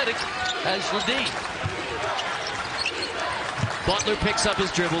athletic as Ledee. Butler picks up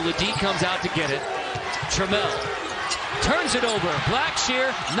his dribble. Ledee comes out to get it. Trammell turns it over.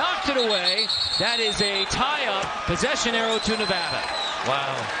 Blackshear knocked it away. That is a tie-up. Possession arrow to Nevada.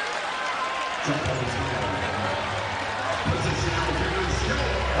 Wow.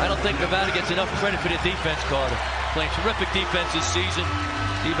 I don't think Nevada gets enough credit for their defense, Carter. Playing terrific defense this season.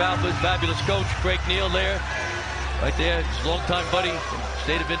 Steve Alford, fabulous coach. Craig Neal there. Right there. His longtime buddy from the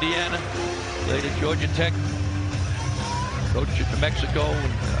state of Indiana. Played at Georgia Tech. Coached at New Mexico.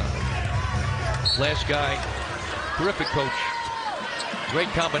 And, last guy. Terrific coach. Great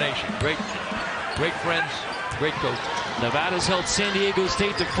combination. Great friends. Great coach. Nevada's held San Diego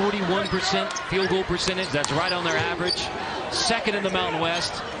State to 41% field goal percentage. That's right on their average. Second in the Mountain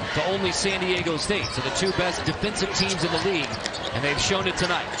West to only San Diego State. So the two best defensive teams in the league. And they've shown it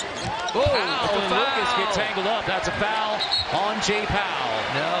tonight. Oh, Powell and Lucas get tangled up. That's a foul on Jay Powell.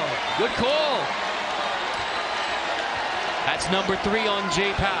 No. Good call. That's number 3 on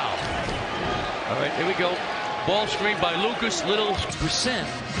Jay Powell. All right, here we go. Ball screen by Lucas. Little percent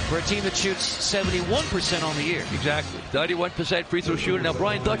for a team that shoots 71% on the year. Exactly. 31% free throw shooter. Now,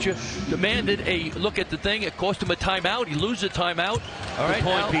 Brian Dutcher demanded a look at the thing. It cost him a timeout. He loses a timeout. All right,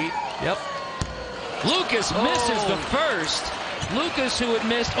 point, now. Pete. Yep. Lucas misses the first. Lucas, who had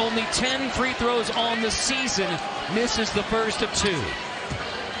missed only 10 free throws on the season, misses the first of 2.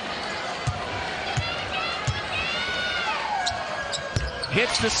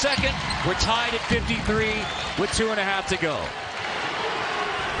 Hits the second. We're tied at 53 with 2.5 to go.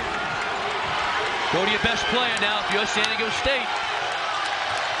 Go to your best player now if you're San Diego State.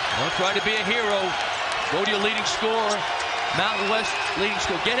 Don't try to be a hero. Go to your leading scorer. Mountain West leading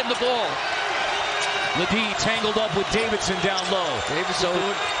scorer. Get him the ball. Ledee tangled up with Davidson down low. Davidson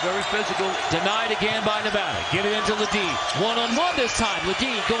doing very physical. Denied again by Nevada. Get it into Ledee. One-on-one this time.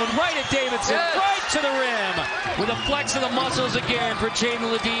 Ledee going right at Davidson. Yes. Right to the rim. With a flex of the muscles again for Jaden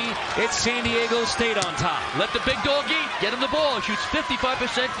Ledee. It's San Diego State on top. Let the big dog eat. Get him the ball. Shoots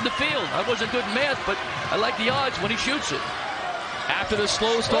 55% from the field. I wasn't good in math, but I like the odds when he shoots it. After the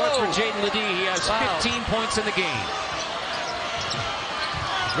slow start for Jaden Ledee, he has 15 points in the game.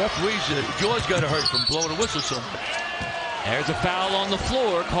 Referees, jaws got to hurt from blowing a whistle somewhere. There's a foul on the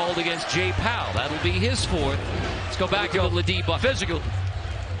floor called against Jay Powell. That'll be his fourth. Let's go back to the Ledee bucket. Physical.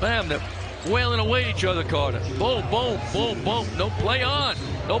 Bam, they're wailing away at each other, Carter. Boom, boom, boom, boom. No play on.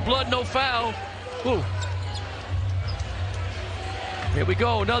 No blood, no foul. Ooh. Here we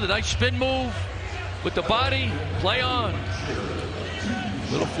go. Another nice spin move with the body. Play on.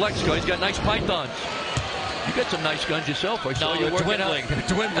 Little flex guy. He's got nice pythons. You got some nice guns yourself. I saw you working dwindling. out.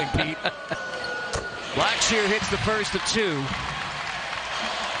 Dwindling, Pete. Blackshear hits the first of two.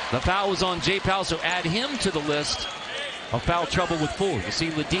 The foul was on Jay Powell, so add him to the list of foul trouble with 4. You see,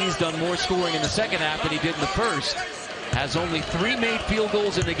 Ledee's done more scoring in the second half than he did in the first. Has only 3 made field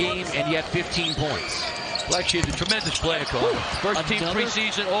goals in the game and yet 15 points. Blackshear's a tremendous player, Carter. First team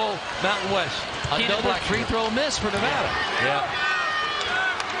preseason, all Mountain West. Another free throw miss for Nevada. Yeah.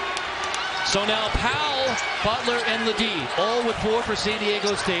 So now Powell, Butler, and Ledee, all with 4 for San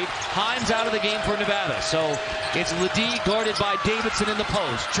Diego State. Himes out of the game for Nevada. So it's Ledee guarded by Davidson in the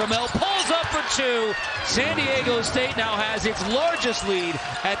post. Trammell pulls up for 2. San Diego State now has its largest lead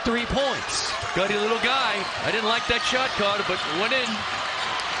at 3 points. Gutty little guy. I didn't like that shot, Carter, but went in.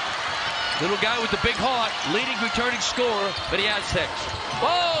 Little guy with the big heart, leading returning scorer for the Aztecs.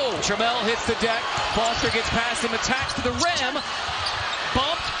 Whoa! Trammell hits the deck. Foster gets past him, attacks to the rim.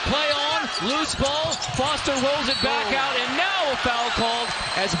 Bumped, play on, loose ball. Foster rolls it back out, and now a foul called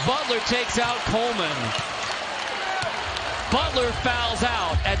as Butler takes out Coleman. Butler fouls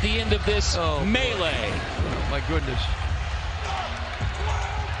out at the end of this melee. My goodness.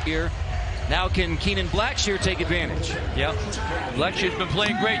 Here, now can Keenan Blackshear take advantage? Yeah. Blackshear's been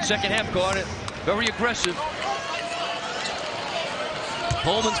playing great second half, Carter. Very aggressive.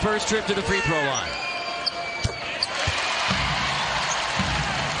 Coleman's first trip to the free throw line.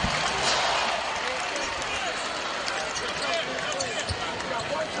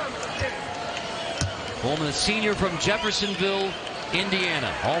 Coleman, a senior from Jeffersonville,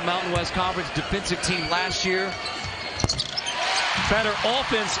 Indiana. All Mountain West Conference defensive team last year. Better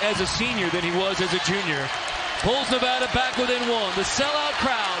offense as a senior than he was as a junior. Pulls Nevada back within 1. The sellout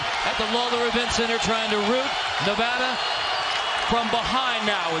crowd at the Lawler Event Center trying to root Nevada from behind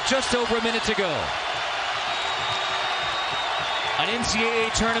now with just over a minute to go. An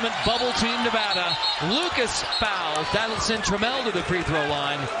NCAA tournament bubble team Nevada. Lucas fouls. That'll send Trammell to the free throw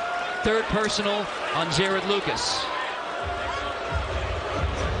line. Third personal on Jared Lucas.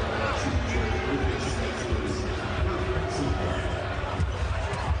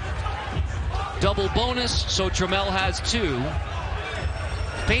 Double bonus, so Trammell has 2.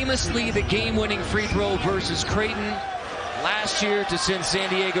 Famously, the game-winning free throw versus Creighton last year to send San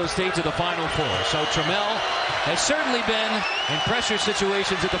Diego State to the Final Four. So Trammell has certainly been in pressure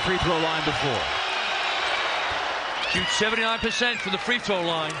situations at the free throw line before. Shoots 79% from the free throw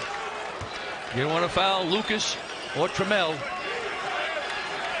line. You don't want to foul Lucas or Trammell.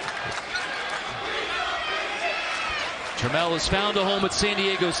 Trammell has found a home at San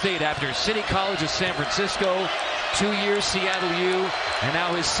Diego State after City College of San Francisco, 2 years Seattle U, and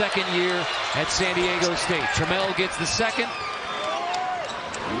now his second year at San Diego State. Trammell gets the second.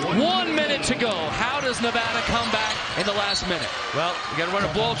 1 minute to go. How does Nevada come back in the last minute? Well, we got to run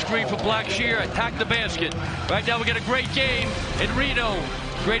a ball screen for Blackshear, attack the basket. Right now we got a great game in Reno.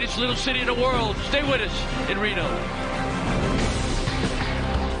 Greatest little city in the world. Stay with us in Reno.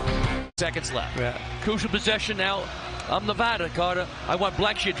 Seconds left. Yeah. Crucial possession now. I'm Nevada, Carter. I want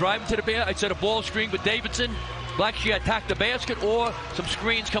Blackshear driving to the basket. I set a ball screen with Davidson. Blackshear attack the basket or some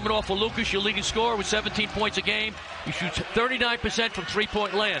screens coming off of Lucas, your leading scorer with 17 points a game. He shoots 39% from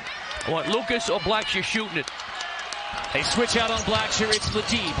three-point land. I want Lucas or Blackshear shooting it. They switch out on Blackshear. It's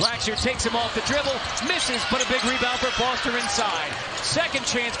Ledee. Blackshear takes him off the dribble, misses, but a big rebound for Foster inside. Second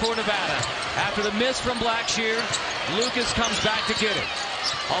chance for Nevada. After the miss from Blackshear, Lucas comes back to get it.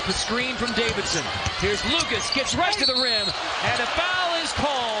 Off the screen from Davidson. Here's Lucas, gets right to the rim, and a foul is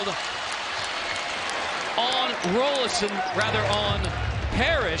called on on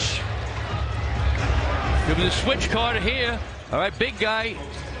Parrish. There was a switch, Carter, here. All right, big guy.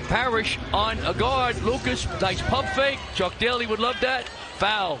 Parrish on a guard. Lucas, nice pump fake. Chuck Daly would love that.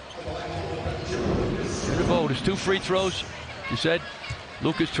 Foul. There's 2 free throws. You said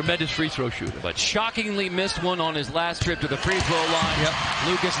Lucas, tremendous free throw shooter. But shockingly missed one on his last trip to the free throw line. Yep.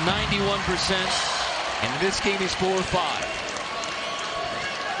 Lucas 91%. And in this game he scored 5.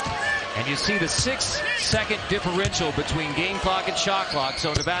 And you see the 6-second differential between game clock and shot clock.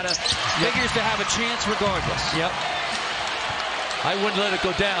 So Nevada figures to have a chance regardless. Yep. I wouldn't let it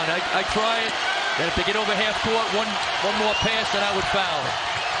go down. I try it. And if they get over half court, one more pass, then I would foul.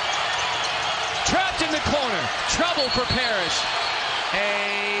 Trapped in the corner. Trouble for Parrish.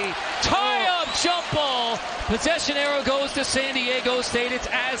 A tie-up jump ball. Possession arrow goes to San Diego State. It's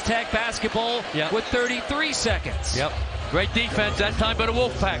Aztec basketball with 33 seconds. Yep. Great defense that time by the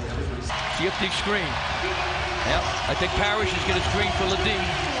Wolfpack. Shifting screen. Yep. I think Parrish is going to screen for Ledee.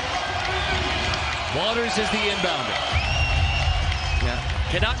 Waters is the inbounder. Yeah.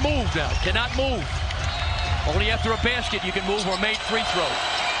 Cannot move now. Cannot move. Only after a basket you can move or made free throws.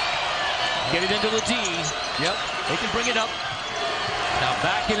 Get it into Ledee. Yep. They can bring it up. Now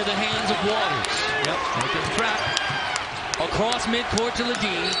back into the hands of Waters. Yep. They can trap. Across midcourt to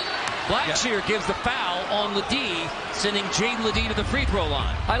Ledee. Blackshear gives the foul on Ledee, sending Jade Ledee to the free throw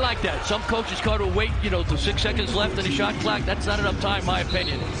line. I like that. Some coaches call to wait, till 6 seconds left in the shot clock. That's not enough time, in my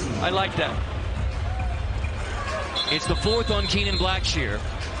opinion. I like that. It's the fourth on Keenan Blackshear.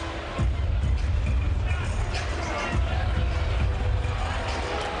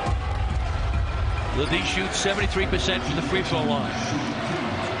 Ledee shoots 73% from the free throw line.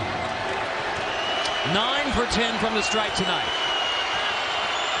 9 for 10 from the stripe tonight.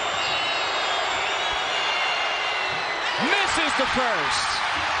 Misses the first.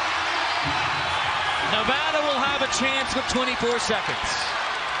 Nevada will have a chance with 24 seconds.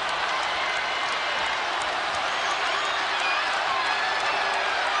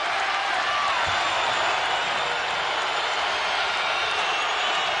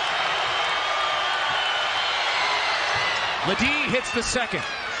 Ledee hits the second.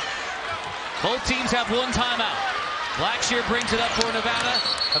 Both teams have one timeout. Blackshear brings it up for Nevada.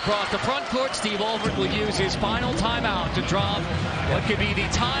 Across the front court, Steve Alford will use his final timeout to draw what could be the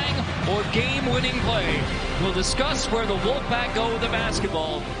tying or game-winning play. We'll discuss where the Wolfpack go with the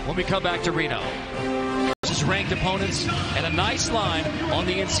basketball when we come back to Reno. Versus ranked opponents and a nice line on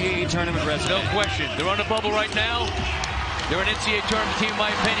the NCAA tournament resume. No question. They're on the bubble right now. They're an NCAA tournament team, in my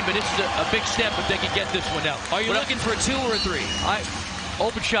opinion, but this is a big step if they can get this one out. Are you looking for a 2 or a 3?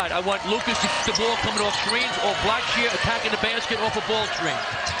 Open shot. I want Lucas to get the ball coming off screens or Blackshear attacking the basket off a ball screen.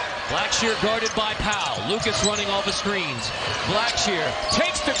 Blackshear guarded by Powell. Lucas running off of screens. Blackshear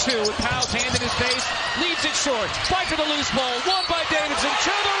takes the 2 with Powell's hand in his face. Leaves it short. Fight for the loose ball. Won by Davidson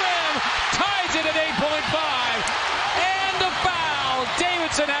to the rim. Ties it at 8.5. And the foul.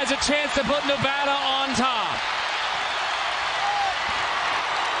 Davidson has a chance to put Nevada on top.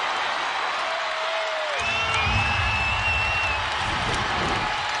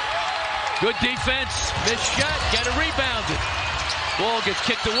 Good defense. Missed shot. Got it rebounded. Ball gets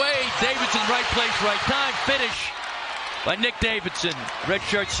kicked away. Davidson, right place, right time. Finish by Nick Davidson,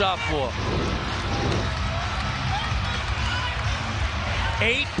 redshirt sophomore.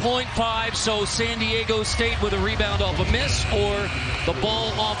 8.5, so San Diego State with a rebound off a miss or the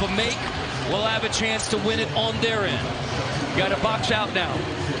ball off a make will have a chance to win it on their end. You got to box out now.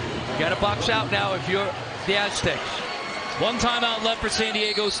 You got to box out now if you're the Aztecs. One timeout left for San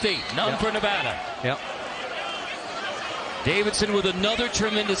Diego State. None for Nevada. Yep. Davidson with another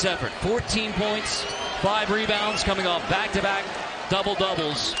tremendous effort. 14 points, 5 rebounds, coming off back-to-back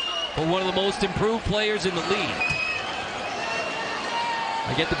double-doubles for one of the most improved players in the league.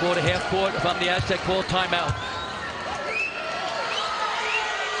 I get the ball to half court. If I'm the Aztec, call timeout.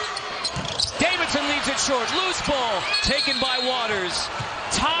 Davidson leaves it short. Loose ball taken by Waters.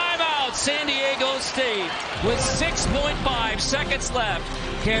 Timeout, San Diego State with 6.5 seconds left.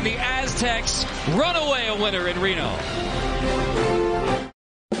 Can the Aztecs run away a winner in Reno?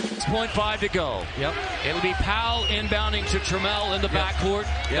 6.5 to go. Yep. It'll be Powell inbounding to Trammell in the backcourt.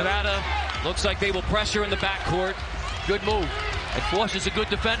 Nevada looks like they will pressure in the backcourt. Good move. And Force is a good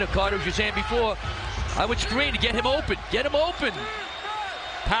defender. Carter, as you were saying before, I would screen to get him open. Get him open.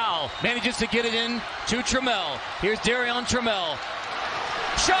 Powell manages to get it in to Trammell. Here's Darion Trammell.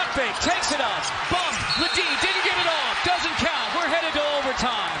 Shot fake, takes it up. Bump. Ledee didn't get it off. Doesn't count. We're headed to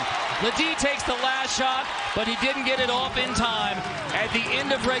overtime. Ledee takes the last shot, but he didn't get it off in time. At the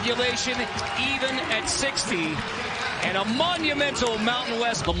end of regulation, even at 60. And a monumental Mountain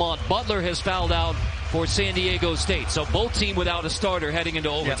West. Lamont Butler has fouled out for San Diego State. So both teams without a starter heading into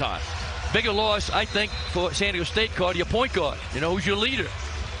overtime. Bigger loss, I think, for San Diego State, Carter, your point guard. You know, who's your leader?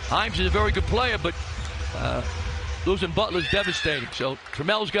 Himes is a very good player, but losing Butler is devastating. So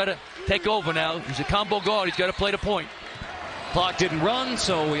Trammell's got to take over now. He's a combo guard. He's got to play the point. Clock didn't run,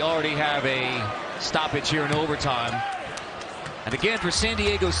 so we already have a stoppage here in overtime. And again, for San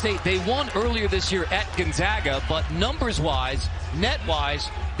Diego State, they won earlier this year at Gonzaga, but numbers-wise, net-wise,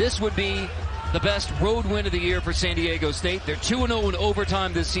 this would be the best road win of the year for San Diego State. They're 2-0 in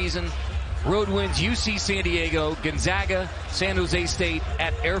overtime this season. Road wins UC San Diego, Gonzaga, San Jose State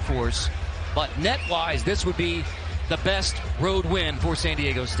at Air Force. But net-wise, this would be the best road win for San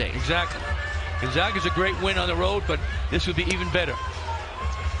Diego State. Exactly. Gonzaga's a great win on the road, but this would be even better.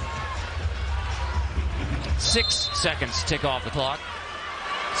 6 seconds tick off the clock.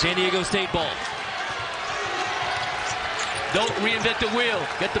 San Diego State ball. Don't reinvent the wheel.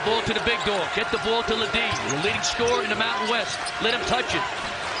 Get the ball to the big dog. Get the ball to Ledee, the leading scorer in the Mountain West. Let him touch it.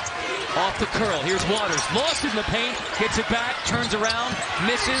 Off the curl. Here's Waters. Lost in the paint. Gets it back. Turns around.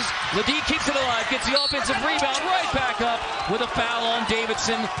 Misses. Ledee keeps it alive. Gets the offensive rebound. Right back up with a foul on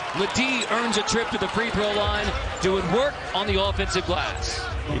Davidson. Ledee earns a trip to the free throw line. Doing work on the offensive glass.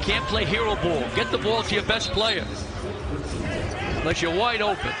 You can't play hero ball. Get the ball to your best player. Unless you're wide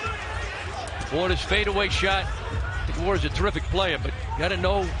open. Waters' fadeaway shot. I think Waters is a terrific player, but you got to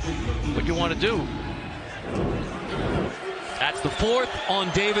know what you want to do. That's the 4th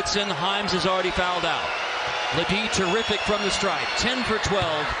on Davidson. Himes has already fouled out. Ledee terrific from the stripe. 10 for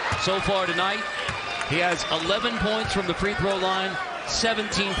 12 so far tonight. He has 11 points from the free throw line,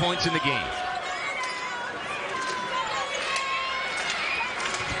 17 points in the game.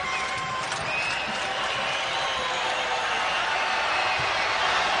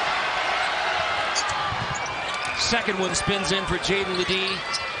 Second one spins in for Jaden Ledee.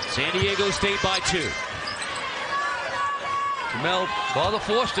 San Diego State by 2. Jamel bother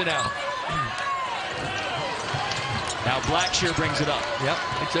Forster now. Now Blackshear brings it up. Yep.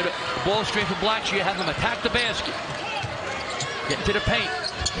 Instead of the ball stream from Blackshear, have him attack the basket. Get into the paint.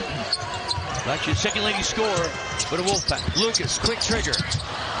 Blackshear, second leading scorer for the Wolfpack. Lucas, quick trigger.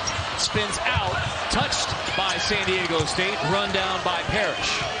 Spins out. Touched by San Diego State. Run down by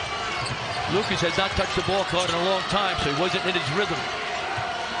Parrish. Lucas has not touched the ball card in a long time, so he wasn't in his rhythm.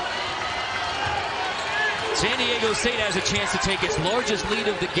 San Diego State has a chance to take its largest lead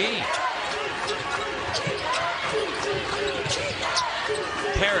of the game.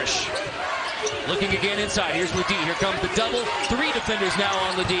 Parrish looking again inside. Here's Ledee. Here comes the double. 3 defenders now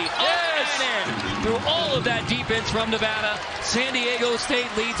on Ledee. Yes! And in. Through all of that defense from Nevada, San Diego State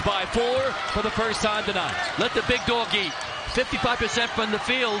leads by 4 for the first time tonight. Let the big dog eat. 55% from the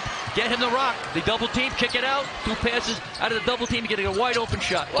field. Get him the rock. The double team, kick it out. 2 passes out of the double team, getting a wide open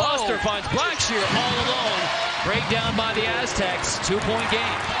shot. Foster finds Blackshear all alone. Breakdown by the Aztecs. 2-point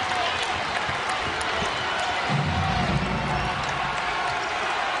game.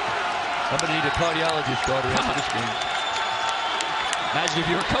 Somebody need a cardiologist starter after this game. Imagine if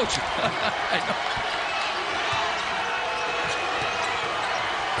you were coaching. I know.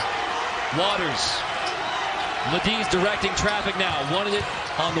 Waters. Ledee's directing traffic now. Wanted it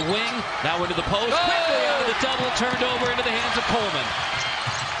on the wing. Now into the post. Quickly out of the double. Turned over into the hands of Coleman.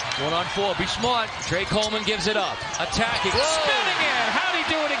 1 on 4. Be smart. Trey Coleman gives it up. Attacking. Whoa. Spinning in. How'd he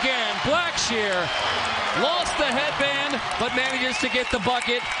do it again? Blackshear lost the headband, but manages to get the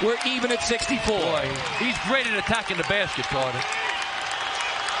bucket. We're even at 64. Boy, he's great at attacking the basket, Carter.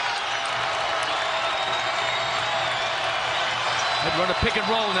 I'd run a pick and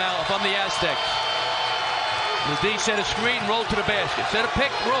roll now if I'm the Aztecs. Ledee set a screen, roll to the basket. Set a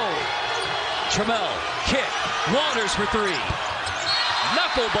pick, roll. Trammell, kick. Waters for 3.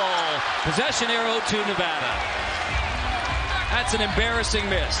 Knuckleball. Possession arrow to Nevada. That's an embarrassing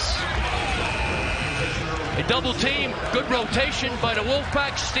miss. A double team. Good rotation by the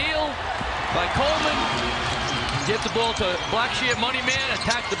Wolfpack. Steal by Coleman. Get the ball to Blackshear, money man.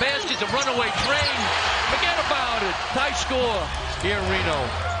 Attack the basket. A runaway train. Forget about it. Tie score here in Reno.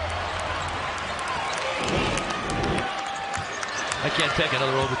 I can't take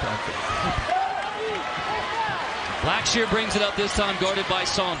another overtime. Blackshear brings it up this time, guarded by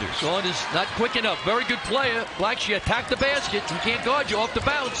Saunders. Saunders not quick enough. Very good player. Blackshear attacked the basket. He can't guard you off the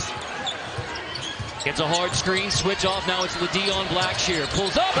bounce. Gets a hard screen, switch off. Now it's Ledee on Blackshear.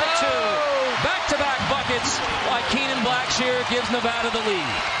 Pulls up for 2. Back-to-back buckets by Keenan Blackshear gives Nevada the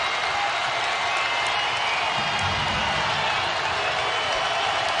lead.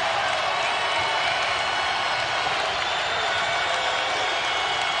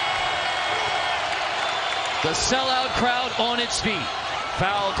 The sellout crowd on its feet.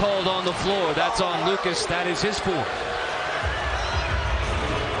 Foul called on the floor. That's on Lucas. That is his 4th.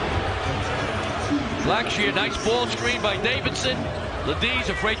 Blackshear, nice ball screen by Davidson. Ledee's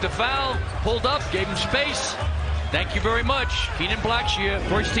afraid to foul. Pulled up, gave him space. Thank you very much. Keenan Blackshear,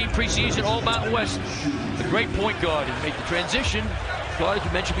 first team preseason All Mountain West. A great point guard. He made the transition, as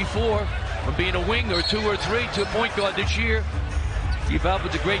we mentioned before, from being a wing or a 2 or 3 to a point guard this year. Steve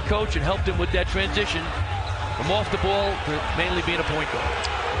Alford's a great coach and helped him with that transition from off the ball to mainly being a point guard.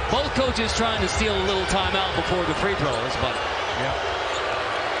 Both coaches trying to steal a little time out before the free throws, but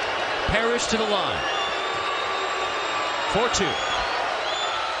Parrish to the line. 4-2.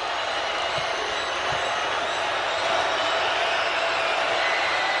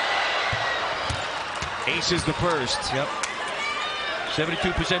 Aces the first. Yep.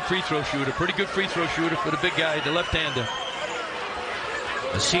 72% free throw shooter. Pretty good free throw shooter for the big guy, the left-hander.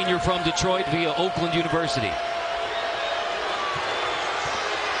 A senior from Detroit via Oakland University.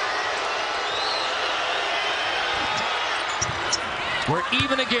 We're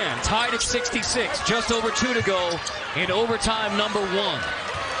even again, tied at 66. Just over 2 to go in overtime number 1.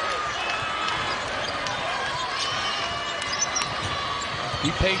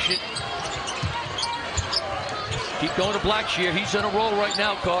 Be patient. Keep going to Blackshear. He's on a roll right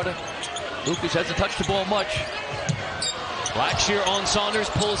now, Carter. Lucas hasn't touched the ball much. Blackshear on Saunders,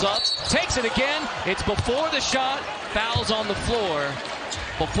 pulls up, takes it again. It's before the shot, fouls on the floor.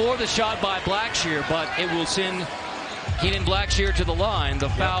 Before the shot by Blackshear, but it will send Keenan Blackshear to the line. The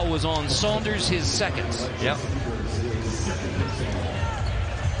foul was on Saunders, his second. Yep.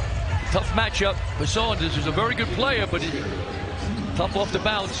 Tough matchup for Saunders, who's a very good player, but tough off the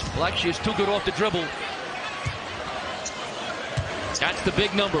bounce. Blackshear's too good off the dribble. That's the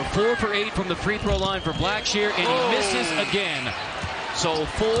big number. 4 for 8 from the free throw line for Blackshear, and he misses again. So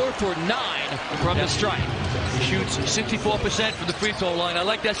 4 for 9 from the strike. He shoots 64% from the free throw line. I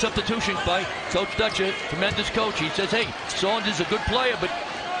like that substitution by Coach Dutcher. Tremendous coach. He says, hey, Saunders is a good player, but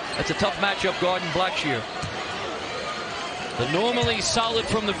that's a tough matchup guarding Blackshear. The normally solid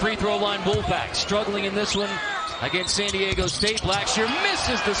from the free throw line Wolfpack struggling in this one against San Diego State. Blackshear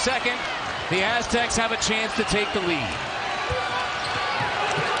misses the second. The Aztecs have a chance to take the lead.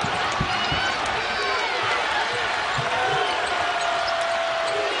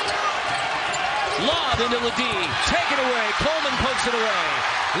 Lob into Ledee, take it away. Coleman pokes it away.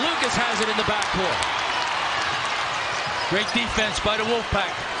 Lucas has it in the backcourt. Great defense by the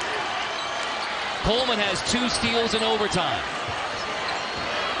Wolfpack. Coleman has 2 steals in overtime.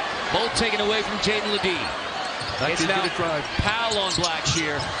 Both taken away from Jaden Ledee. It's now Powell on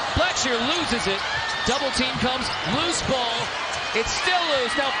Blackshear. Blackshear loses it. Double team comes, loose ball. It's still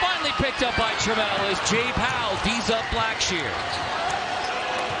loose. Now finally picked up by Trammell as Jay Powell D's up Blackshear.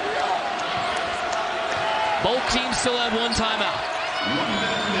 Both teams still have 1 timeout.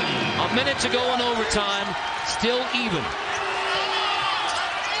 A minute to go in overtime. Still even.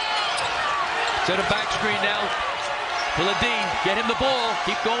 Set a back screen now for Ledee. Get him the ball.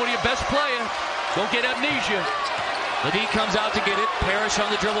 Keep going with your best player. Don't get amnesia. Ledee comes out to get it. Parrish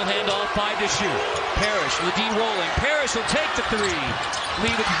on the dribble handoff. 5 to shoot. Parrish, Ledee rolling. Parrish will take the 3.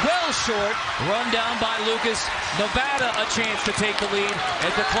 Leave it well short. Run down by Lucas. Nevada a chance to take the lead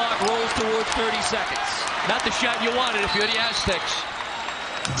as the clock rolls towards 30 seconds. Not the shot you wanted if you're the Aztecs.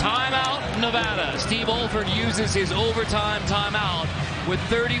 Timeout, Nevada. Steve Olford uses his overtime timeout with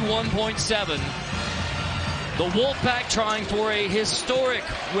 31.7. The Wolfpack trying for a historic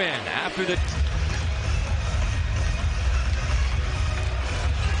win after the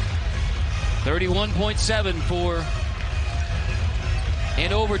 31.7 for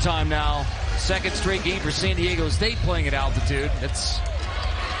in overtime now. Second straight game for San Diego State playing at altitude. It's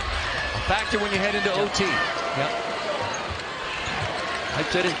a factor when you head into OT. Yep. I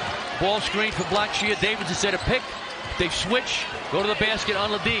said it. Ball screen for Blackshear. Davis has said a pick. They switch. Go to the basket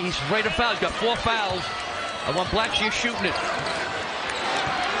on Ledee. He's ready to foul. He's got 4 fouls. I want Blackshear shooting it.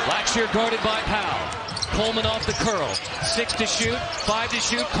 Blackshear guarded by Powell. Coleman off the curl. 6 to shoot. 5 to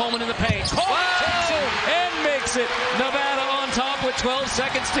shoot. Coleman in the paint. Coleman takes it and makes it. Nevada on top with 12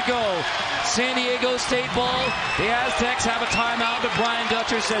 seconds to go. San Diego State ball. The Aztecs have a timeout, but Brian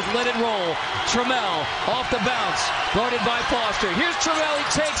Dutcher says let it roll. Trammell off the bounce. Guarded by Foster. Here's Trammell. He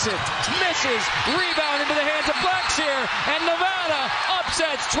takes it. Misses. Rebound into the hands of Blackshear. And Nevada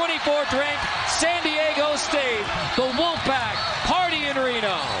upsets 24th ranked San Diego State. The Wolfpack party in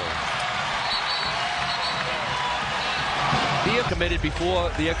Reno. Committed before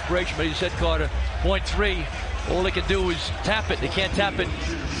the expiration, but he said, Carter, point 3. All they can do is tap it. They can't tap it.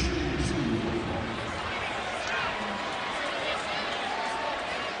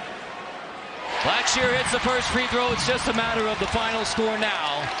 Blackshear hits the first free throw. It's just a matter of the final score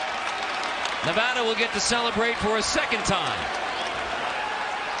now. Nevada will get to celebrate for a second time.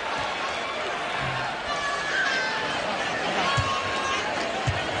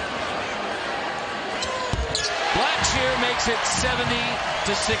 Blackshear makes it 70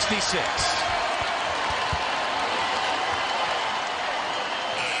 to 66.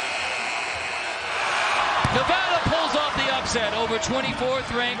 Nevada pulls off the upset over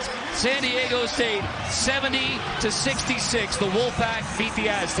 24th ranked San Diego State, 70 to 66. The Wolfpack beat the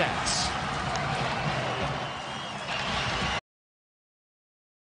Aztecs.